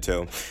between the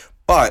two.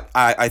 But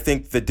I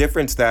think the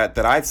difference that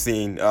I've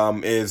seen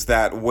is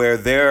that where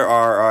there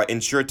are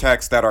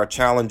insurtechs that are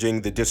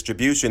challenging the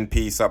distribution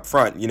piece up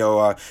front,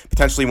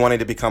 potentially wanting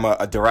to become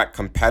a direct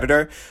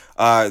competitor,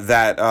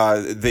 that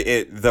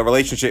the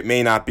relationship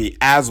may not be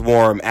as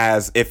warm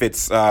as if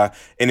it's an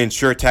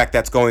insurtech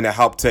that's going to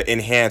help to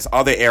enhance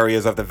other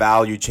areas of the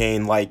value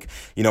chain, like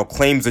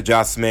claims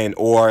adjustment,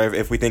 or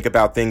if we think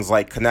about things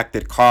like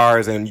connected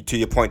cars, and to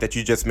your point that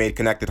you just made,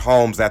 connected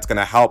homes, that's going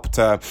to help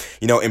to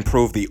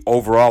improve the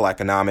overall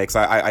economics.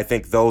 I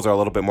think those are a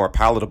little bit more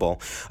palatable.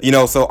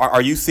 So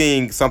are you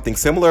seeing something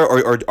similar,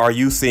 or are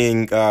you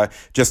seeing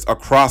just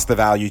across the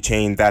value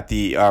chain that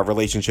the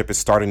relationship is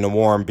starting to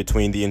warm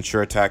between the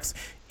insurtechs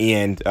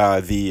and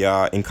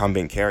the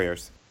incumbent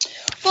carriers?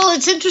 Well,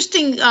 it's an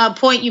interesting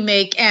point you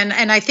make,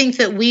 and I think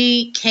that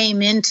we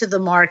came into the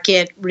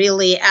market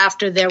really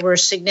after there were a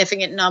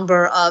significant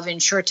number of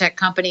insurtech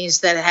companies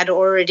that had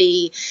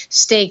already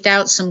staked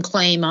out some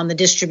claim on the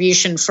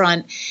distribution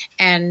front,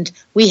 and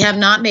we have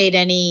not made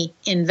any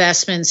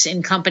investments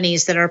in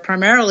companies that are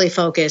primarily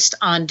focused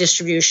on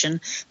distribution.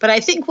 But I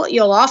think what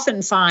you'll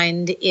often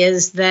find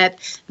is that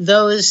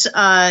those,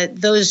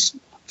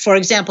 for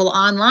example,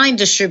 online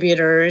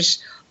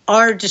distributors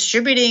are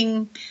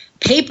distributing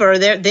paper.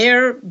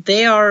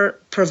 They are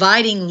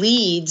providing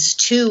leads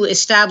to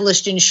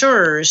established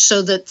insurers,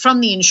 so that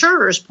from the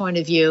insurer's point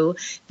of view,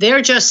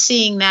 they're just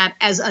seeing that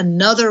as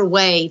another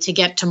way to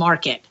get to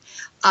market.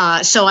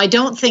 So I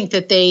don't think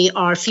that they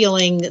are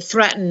feeling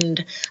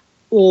threatened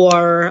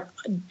or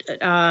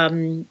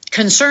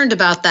concerned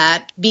about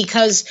that,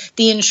 because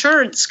the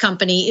insurance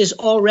company is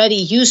already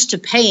used to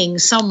paying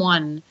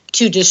someone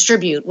to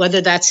distribute,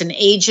 whether that's an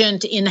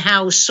agent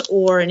in-house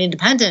or an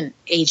independent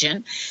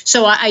agent.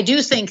 So I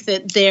do think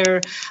that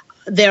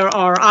there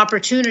are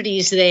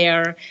opportunities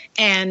there,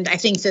 and I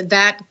think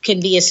that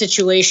can be a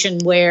situation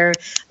where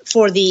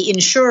for the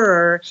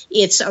insurer,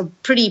 it's a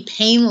pretty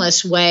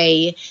painless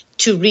way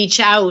to reach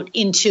out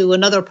into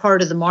another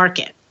part of the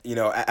market.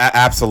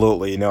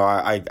 Absolutely.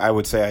 I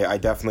would say I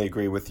definitely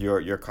agree with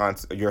your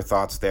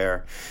thoughts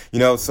there.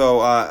 So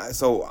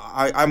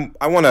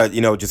I want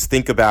to just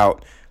think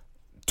about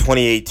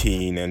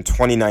 2018 and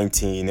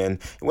 2019, and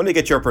I want to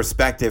get your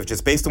perspective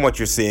just based on what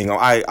you're seeing.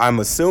 I'm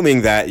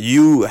assuming that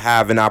you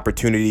have an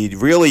opportunity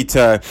really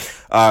to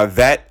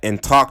vet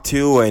and talk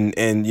to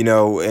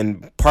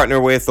and partner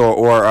with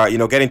or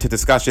get into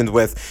discussions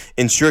with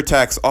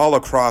insurtechs all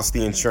across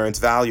the insurance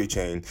value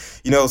chain.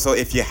 So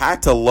if you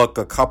had to look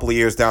a couple of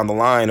years down the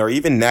line, or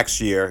even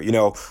next year,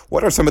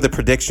 what are some of the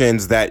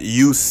predictions that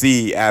you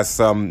see as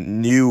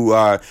some new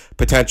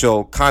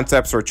potential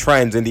concepts or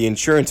trends in the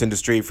insurance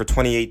industry for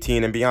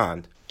 2018 and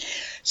beyond?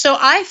 So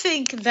I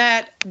think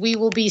that we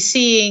will be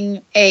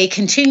seeing a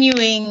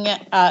continuing,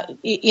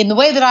 in the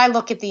way that I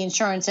look at the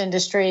insurance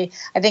industry,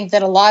 I think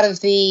that a lot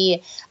of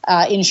the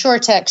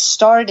insurtech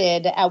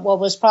started at what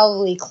was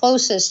probably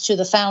closest to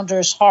the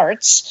founders'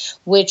 hearts,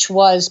 which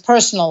was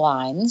personal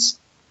lines.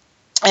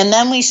 And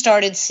then we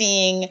started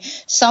seeing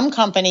some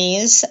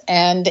companies,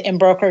 and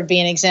Embroker would be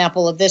an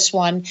example of this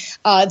one,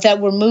 that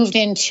were moved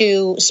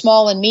into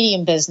small and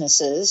medium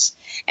businesses.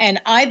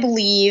 And I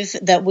believe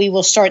that we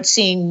will start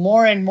seeing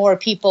more and more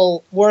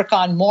people work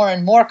on more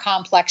and more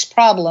complex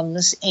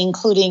problems,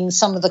 including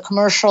some of the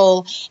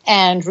commercial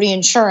and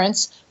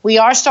reinsurance. We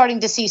are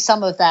starting to see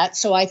some of that.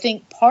 So I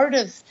think part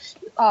of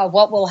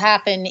what will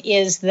happen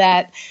is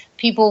that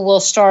people will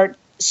start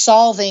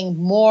solving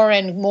more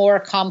and more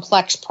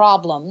complex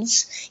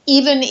problems,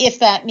 even if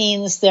that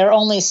means they're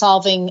only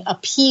solving a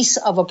piece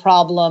of a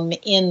problem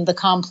in the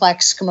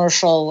complex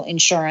commercial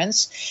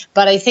insurance.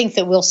 But I think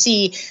that we'll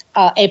see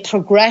a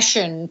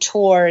progression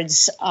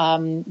towards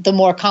the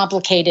more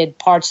complicated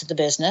parts of the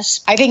business.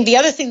 I think the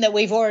other thing that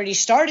we've already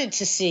started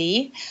to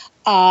see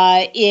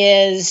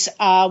is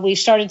we've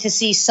started to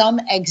see some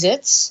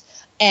exits,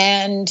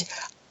 and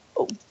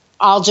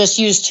I'll just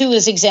use two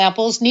as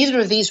examples. Neither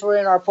of these were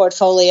in our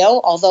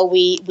portfolio, although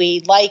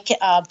we like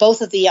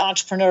both of the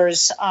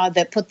entrepreneurs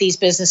that put these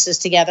businesses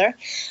together.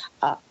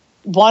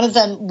 One of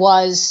them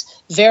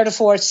was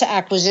Vertifort's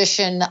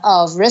acquisition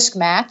of Risk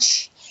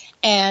Match.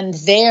 And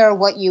there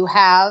what you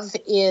have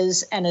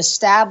is an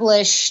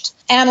established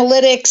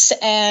analytics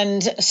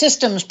and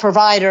systems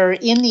provider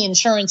in the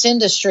insurance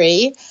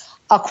industry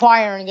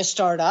acquiring a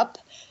startup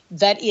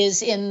that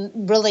is in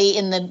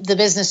the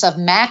business of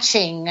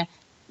matching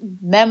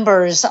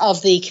members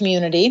of the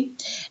community.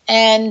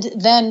 And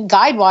then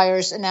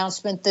Guidewire's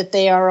announcement that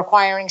they are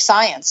acquiring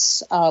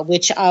Science,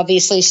 which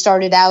obviously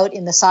started out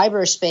in the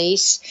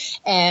cyberspace,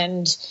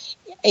 and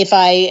if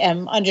I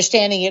am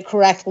understanding it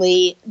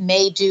correctly,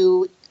 may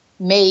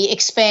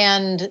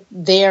expand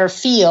their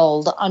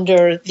field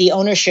under the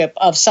ownership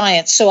of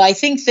Science. So I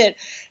think that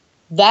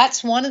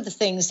that's one of the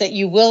things that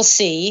you will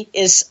see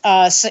is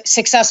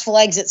successful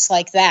exits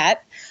like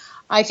that.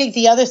 I think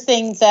the other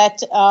thing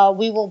that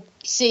we will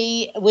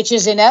see, which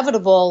is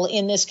inevitable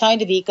in this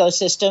kind of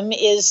ecosystem,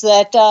 is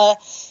that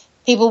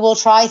people will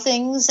try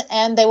things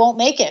and they won't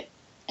make it.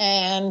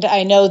 And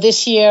I know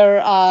this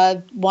year,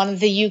 one of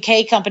the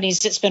UK companies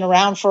that's been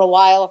around for a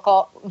while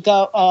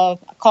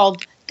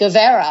called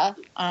Gavera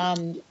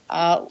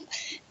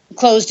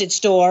closed its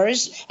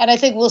doors. And I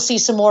think we'll see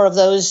some more of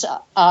those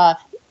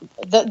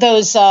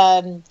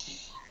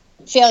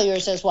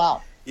failures as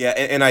well. Yeah,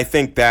 and I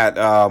think that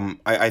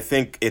I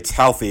think it's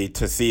healthy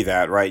to see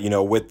that, right? You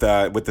know, with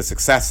the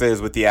successes,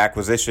 with the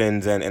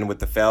acquisitions, and with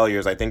the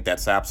failures, I think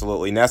that's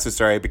absolutely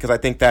necessary, because I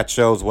think that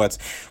shows what's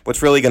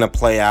really going to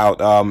play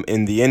out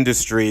in the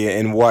industry,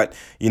 and what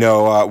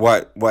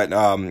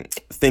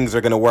things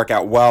are going to work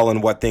out well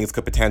and what things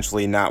could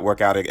potentially not work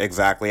out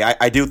exactly.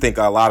 I do think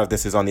a lot of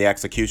this is on the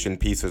execution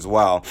piece as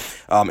well,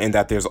 in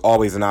that there's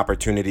always an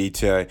opportunity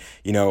to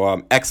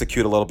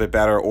execute a little bit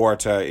better, or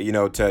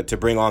to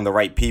bring on the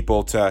right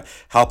people to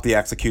help the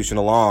execution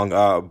along.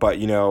 But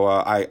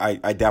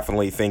I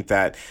definitely think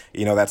that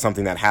that's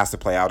something that has to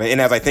play out.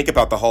 And as I think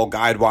about the whole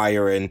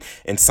Guidewire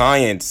and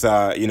Science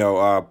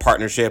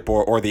partnership,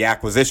 or the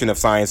acquisition of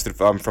Science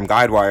from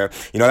Guidewire,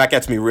 that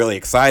gets me really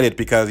excited,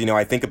 because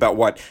I think about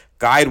what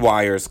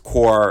Guidewire's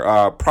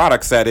core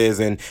product set is,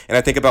 and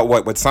I think about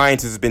what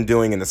Science has been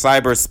doing in the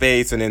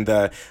cyberspace and in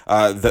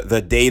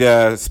the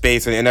data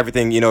space and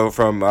everything,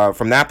 from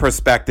that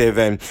perspective,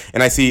 and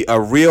I see a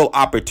real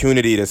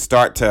opportunity to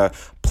start to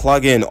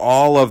plug in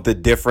all of the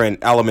different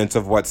elements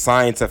of what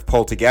Science have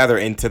pulled together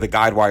into the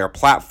Guidewire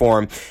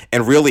platform,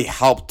 and really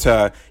help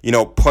to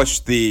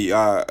push the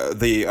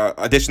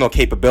additional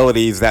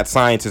capabilities that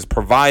Science is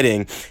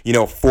providing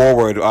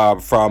forward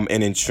from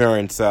an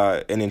insurance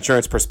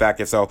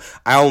perspective. So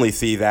I only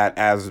see that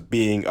as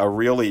being a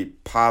really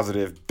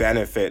positive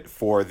benefit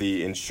for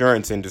the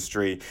insurance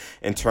industry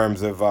in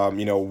terms of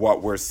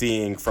what we're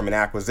seeing from an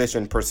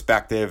acquisition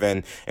perspective,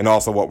 and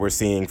also what we're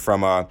seeing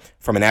from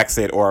an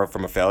exit or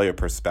from a failure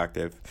perspective. So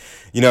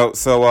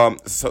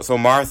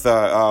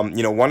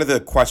Martha, one of the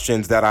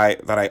questions that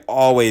I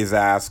always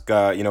ask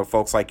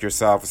folks like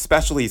yourself,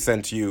 especially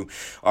since you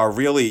are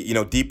really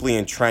deeply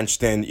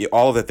entrenched in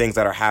all of the things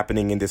that are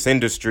happening in this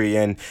industry,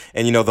 and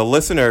the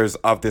listeners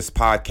of this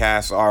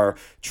podcast are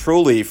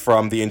truly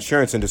from the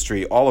insurance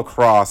industry all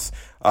across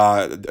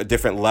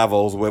different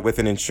levels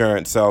within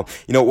insurance. So,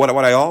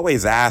 what I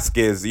always ask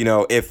is,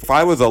 if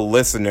I was a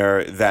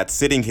listener that's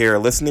sitting here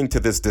listening to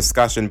this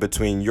discussion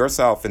between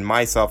yourself and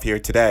myself here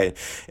today,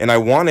 and I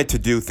wanted to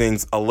do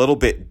things a little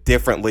bit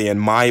differently in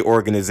my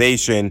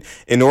organization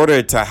in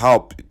order to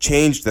help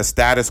change the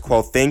status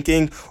quo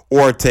thinking,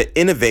 or to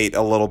innovate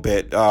a little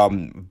bit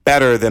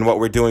better than what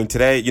we're doing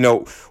today,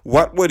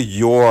 what would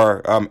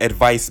your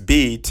advice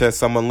be to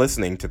someone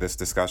listening to this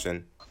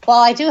discussion? Well,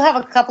 I do have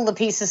a couple of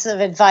pieces of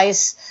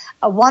advice.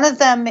 One of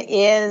them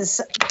is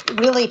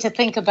really to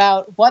think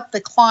about what the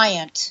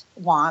client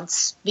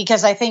wants,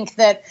 because I think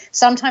that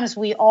sometimes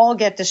we all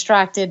get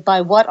distracted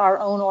by what our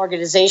own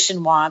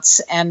organization wants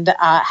and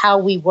how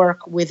we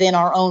work within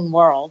our own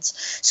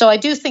worlds. So I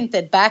do think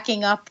that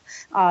backing up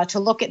to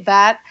look at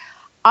that,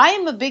 I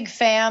am a big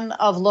fan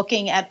of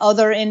looking at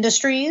other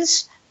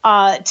industries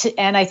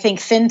And I think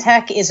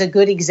fintech is a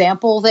good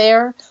example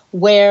there,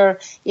 where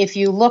if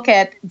you look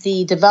at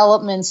the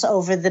developments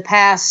over the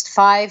past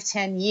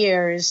 5-10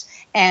 years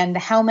and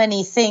how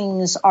many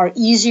things are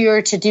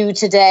easier to do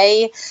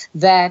today,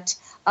 that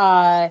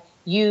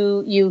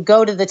you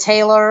go to the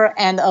tailor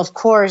and of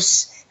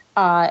course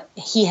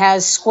he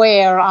has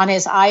Square on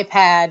his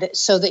iPad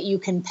so that you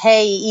can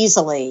pay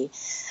easily.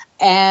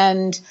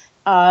 And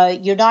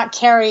you're not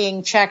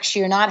carrying checks.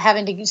 You're not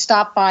having to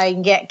stop by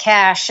and get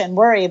cash and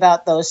worry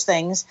about those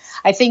things.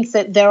 I think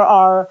that there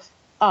are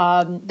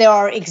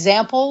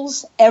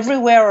examples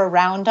everywhere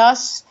around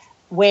us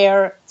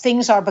where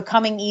things are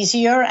becoming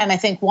easier. And I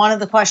think one of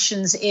the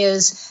questions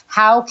is,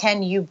 how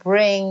can you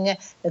bring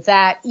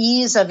that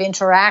ease of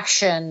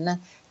interaction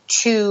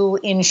to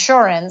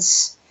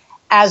insurance,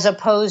 as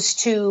opposed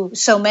to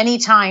so many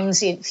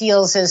times it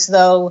feels as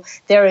though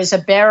there is a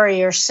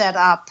barrier set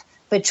up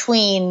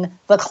between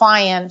the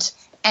client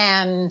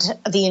and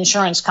the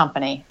insurance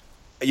company?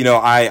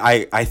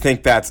 I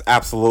think that's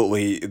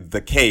absolutely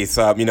the case,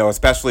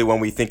 especially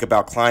when we think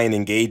about client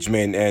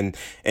engagement and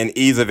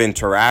ease of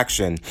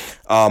interaction.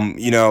 With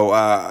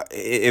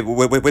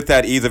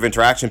that ease of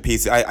interaction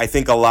piece, I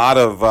think a lot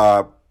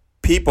of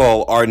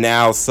people are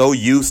now so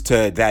used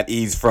to that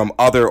ease from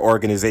other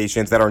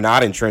organizations that are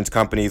not insurance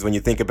companies. When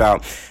you think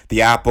about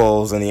the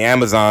Apples and the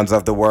Amazons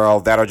of the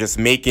world that are just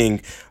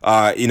making,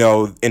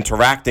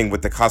 interacting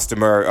with the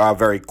customer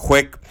very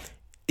quick,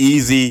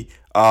 easy.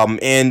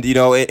 And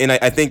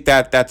I think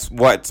that's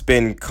what's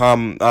been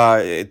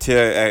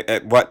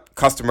what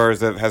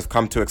customers has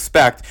come to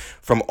expect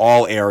from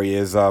all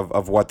areas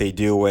of what they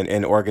do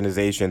and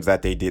organizations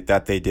that they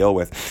deal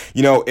with.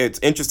 It's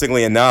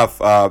interestingly enough,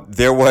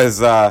 there was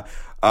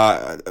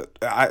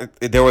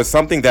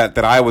something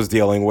that I was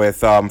dealing with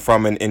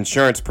from an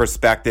insurance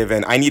perspective,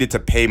 and I needed to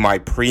pay my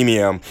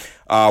premium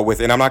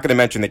and I'm not going to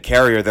mention the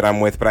carrier that I'm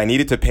with, but I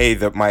needed to pay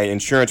my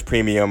insurance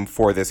premium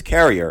for this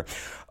carrier.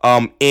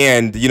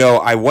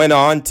 I went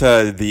on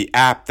to the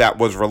app that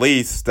was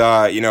released,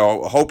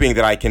 hoping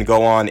that I can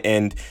go on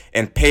and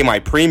pay my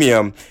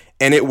premium.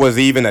 And it was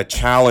even a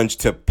challenge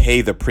to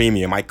pay the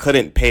premium. I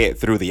couldn't pay it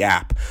through the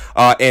app.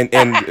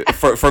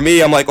 For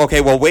me, I'm like,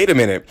 okay, well, wait a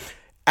minute.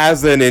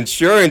 As an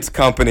insurance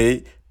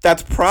company,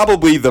 that's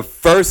probably the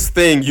first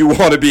thing you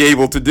want to be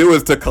able to do,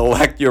 is to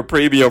collect your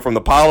premium from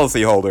the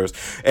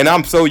policyholders. And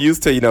I'm so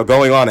used to,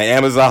 going on to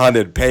Amazon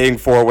and paying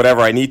for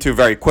whatever I need to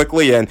very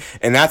quickly. And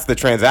that's the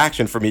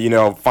transaction for me,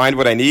 find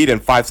what I need,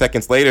 and 5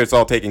 seconds later, it's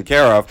all taken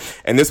care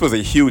of. And this was a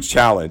huge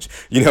challenge,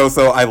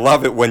 so I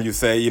love it when you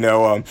say,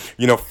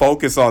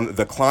 focus on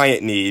the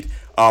client need.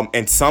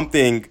 And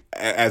something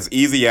as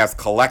easy as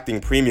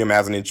collecting premium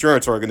as an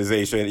insurance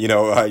organization,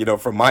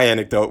 from my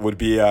anecdote, would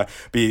be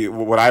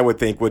what I would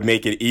think would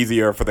make it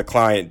easier for the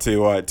client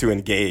to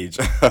engage.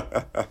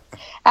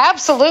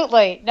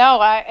 Absolutely.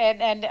 No,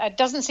 and it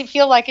doesn't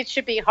feel like it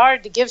should be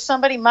hard to give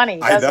somebody money,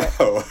 does it?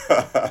 I know.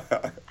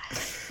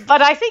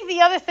 But I think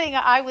the other thing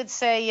I would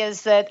say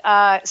is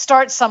that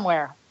start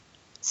somewhere,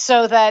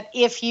 so that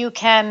if you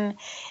can,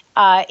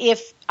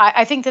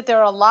 I think that there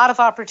are a lot of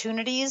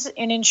opportunities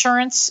in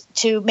insurance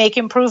to make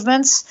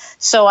improvements.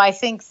 So I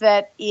think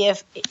that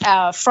if,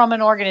 from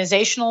an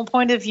organizational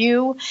point of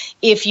view,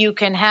 if you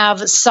can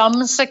have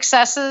some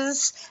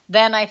successes,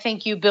 then I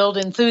think you build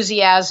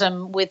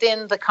enthusiasm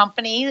within the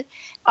company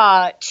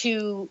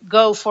to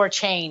go for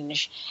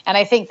change. And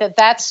I think that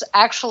that's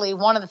actually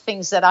one of the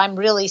things that I'm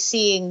really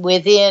seeing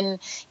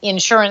within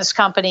insurance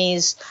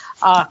companies,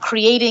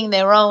 creating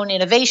their own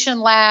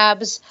innovation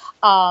labs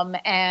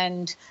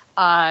and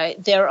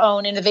their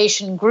own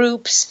innovation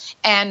groups,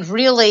 and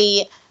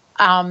really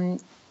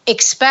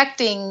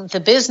expecting the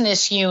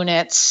business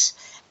units,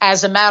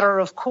 as a matter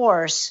of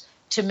course,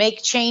 to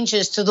make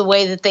changes to the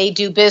way that they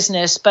do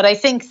business. But I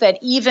think that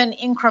even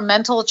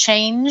incremental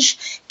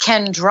change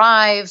can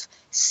drive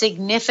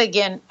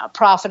significant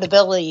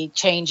profitability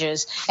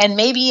changes. And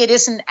maybe it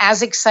isn't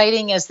as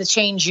exciting as the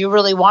change you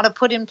really want to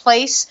put in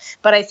place,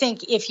 but I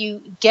think if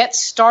you get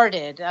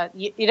started, a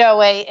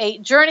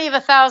journey of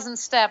 1,000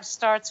 steps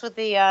starts with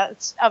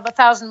of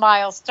 1,000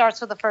 miles starts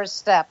with the first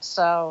step.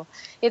 So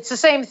it's the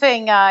same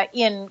thing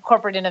in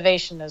corporate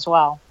innovation as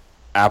well.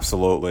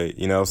 Absolutely.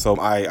 So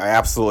I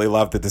absolutely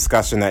love the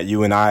discussion that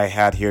you and I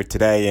had here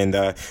today. And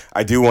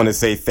I do want to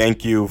say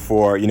thank you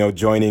for,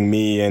 joining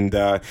me and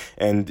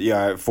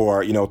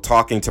for,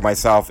 talking to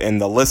myself and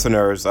the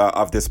listeners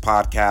of this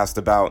podcast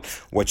about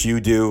what you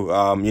do,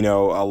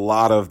 a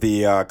lot of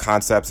the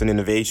concepts and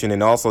innovation,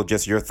 and also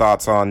just your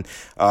thoughts on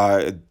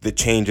the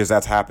changes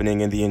that's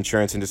happening in the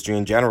insurance industry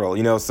in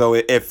general. So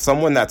if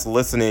someone that's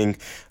listening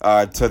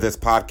to this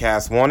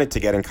podcast wanted to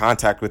get in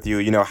contact with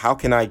you, how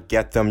can I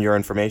get them your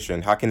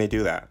information? How can they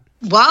do that?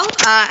 Well,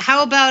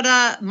 how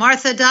about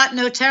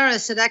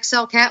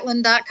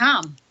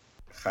martha.notaras@xlcatlin.com?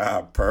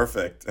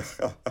 Perfect.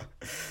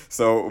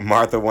 So,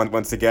 Martha,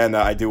 once again,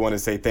 I do want to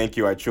say thank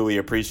you. I truly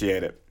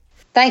appreciate it.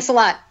 Thanks a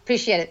lot.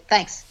 Appreciate it.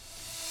 Thanks.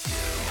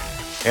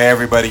 Hey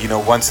everybody,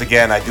 once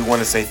again, I do want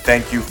to say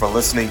thank you for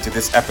listening to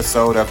this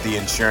episode of the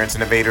Insurance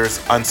Innovators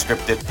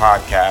Unscripted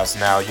Podcast.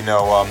 Now,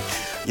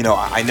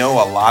 I know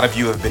a lot of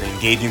you have been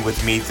engaging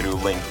with me through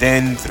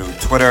LinkedIn, through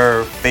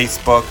Twitter,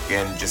 Facebook,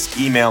 and just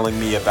emailing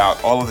me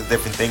about all of the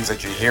different things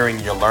that you're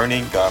hearing, you're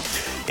learning.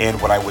 And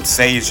what I would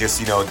say is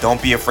just,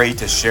 don't be afraid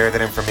to share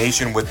that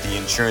information with the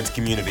insurance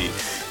community.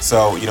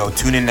 So,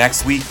 tune in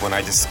next week when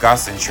I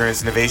discuss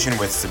insurance innovation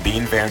with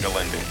Sabine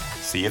Vanderlinden.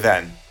 See you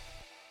then.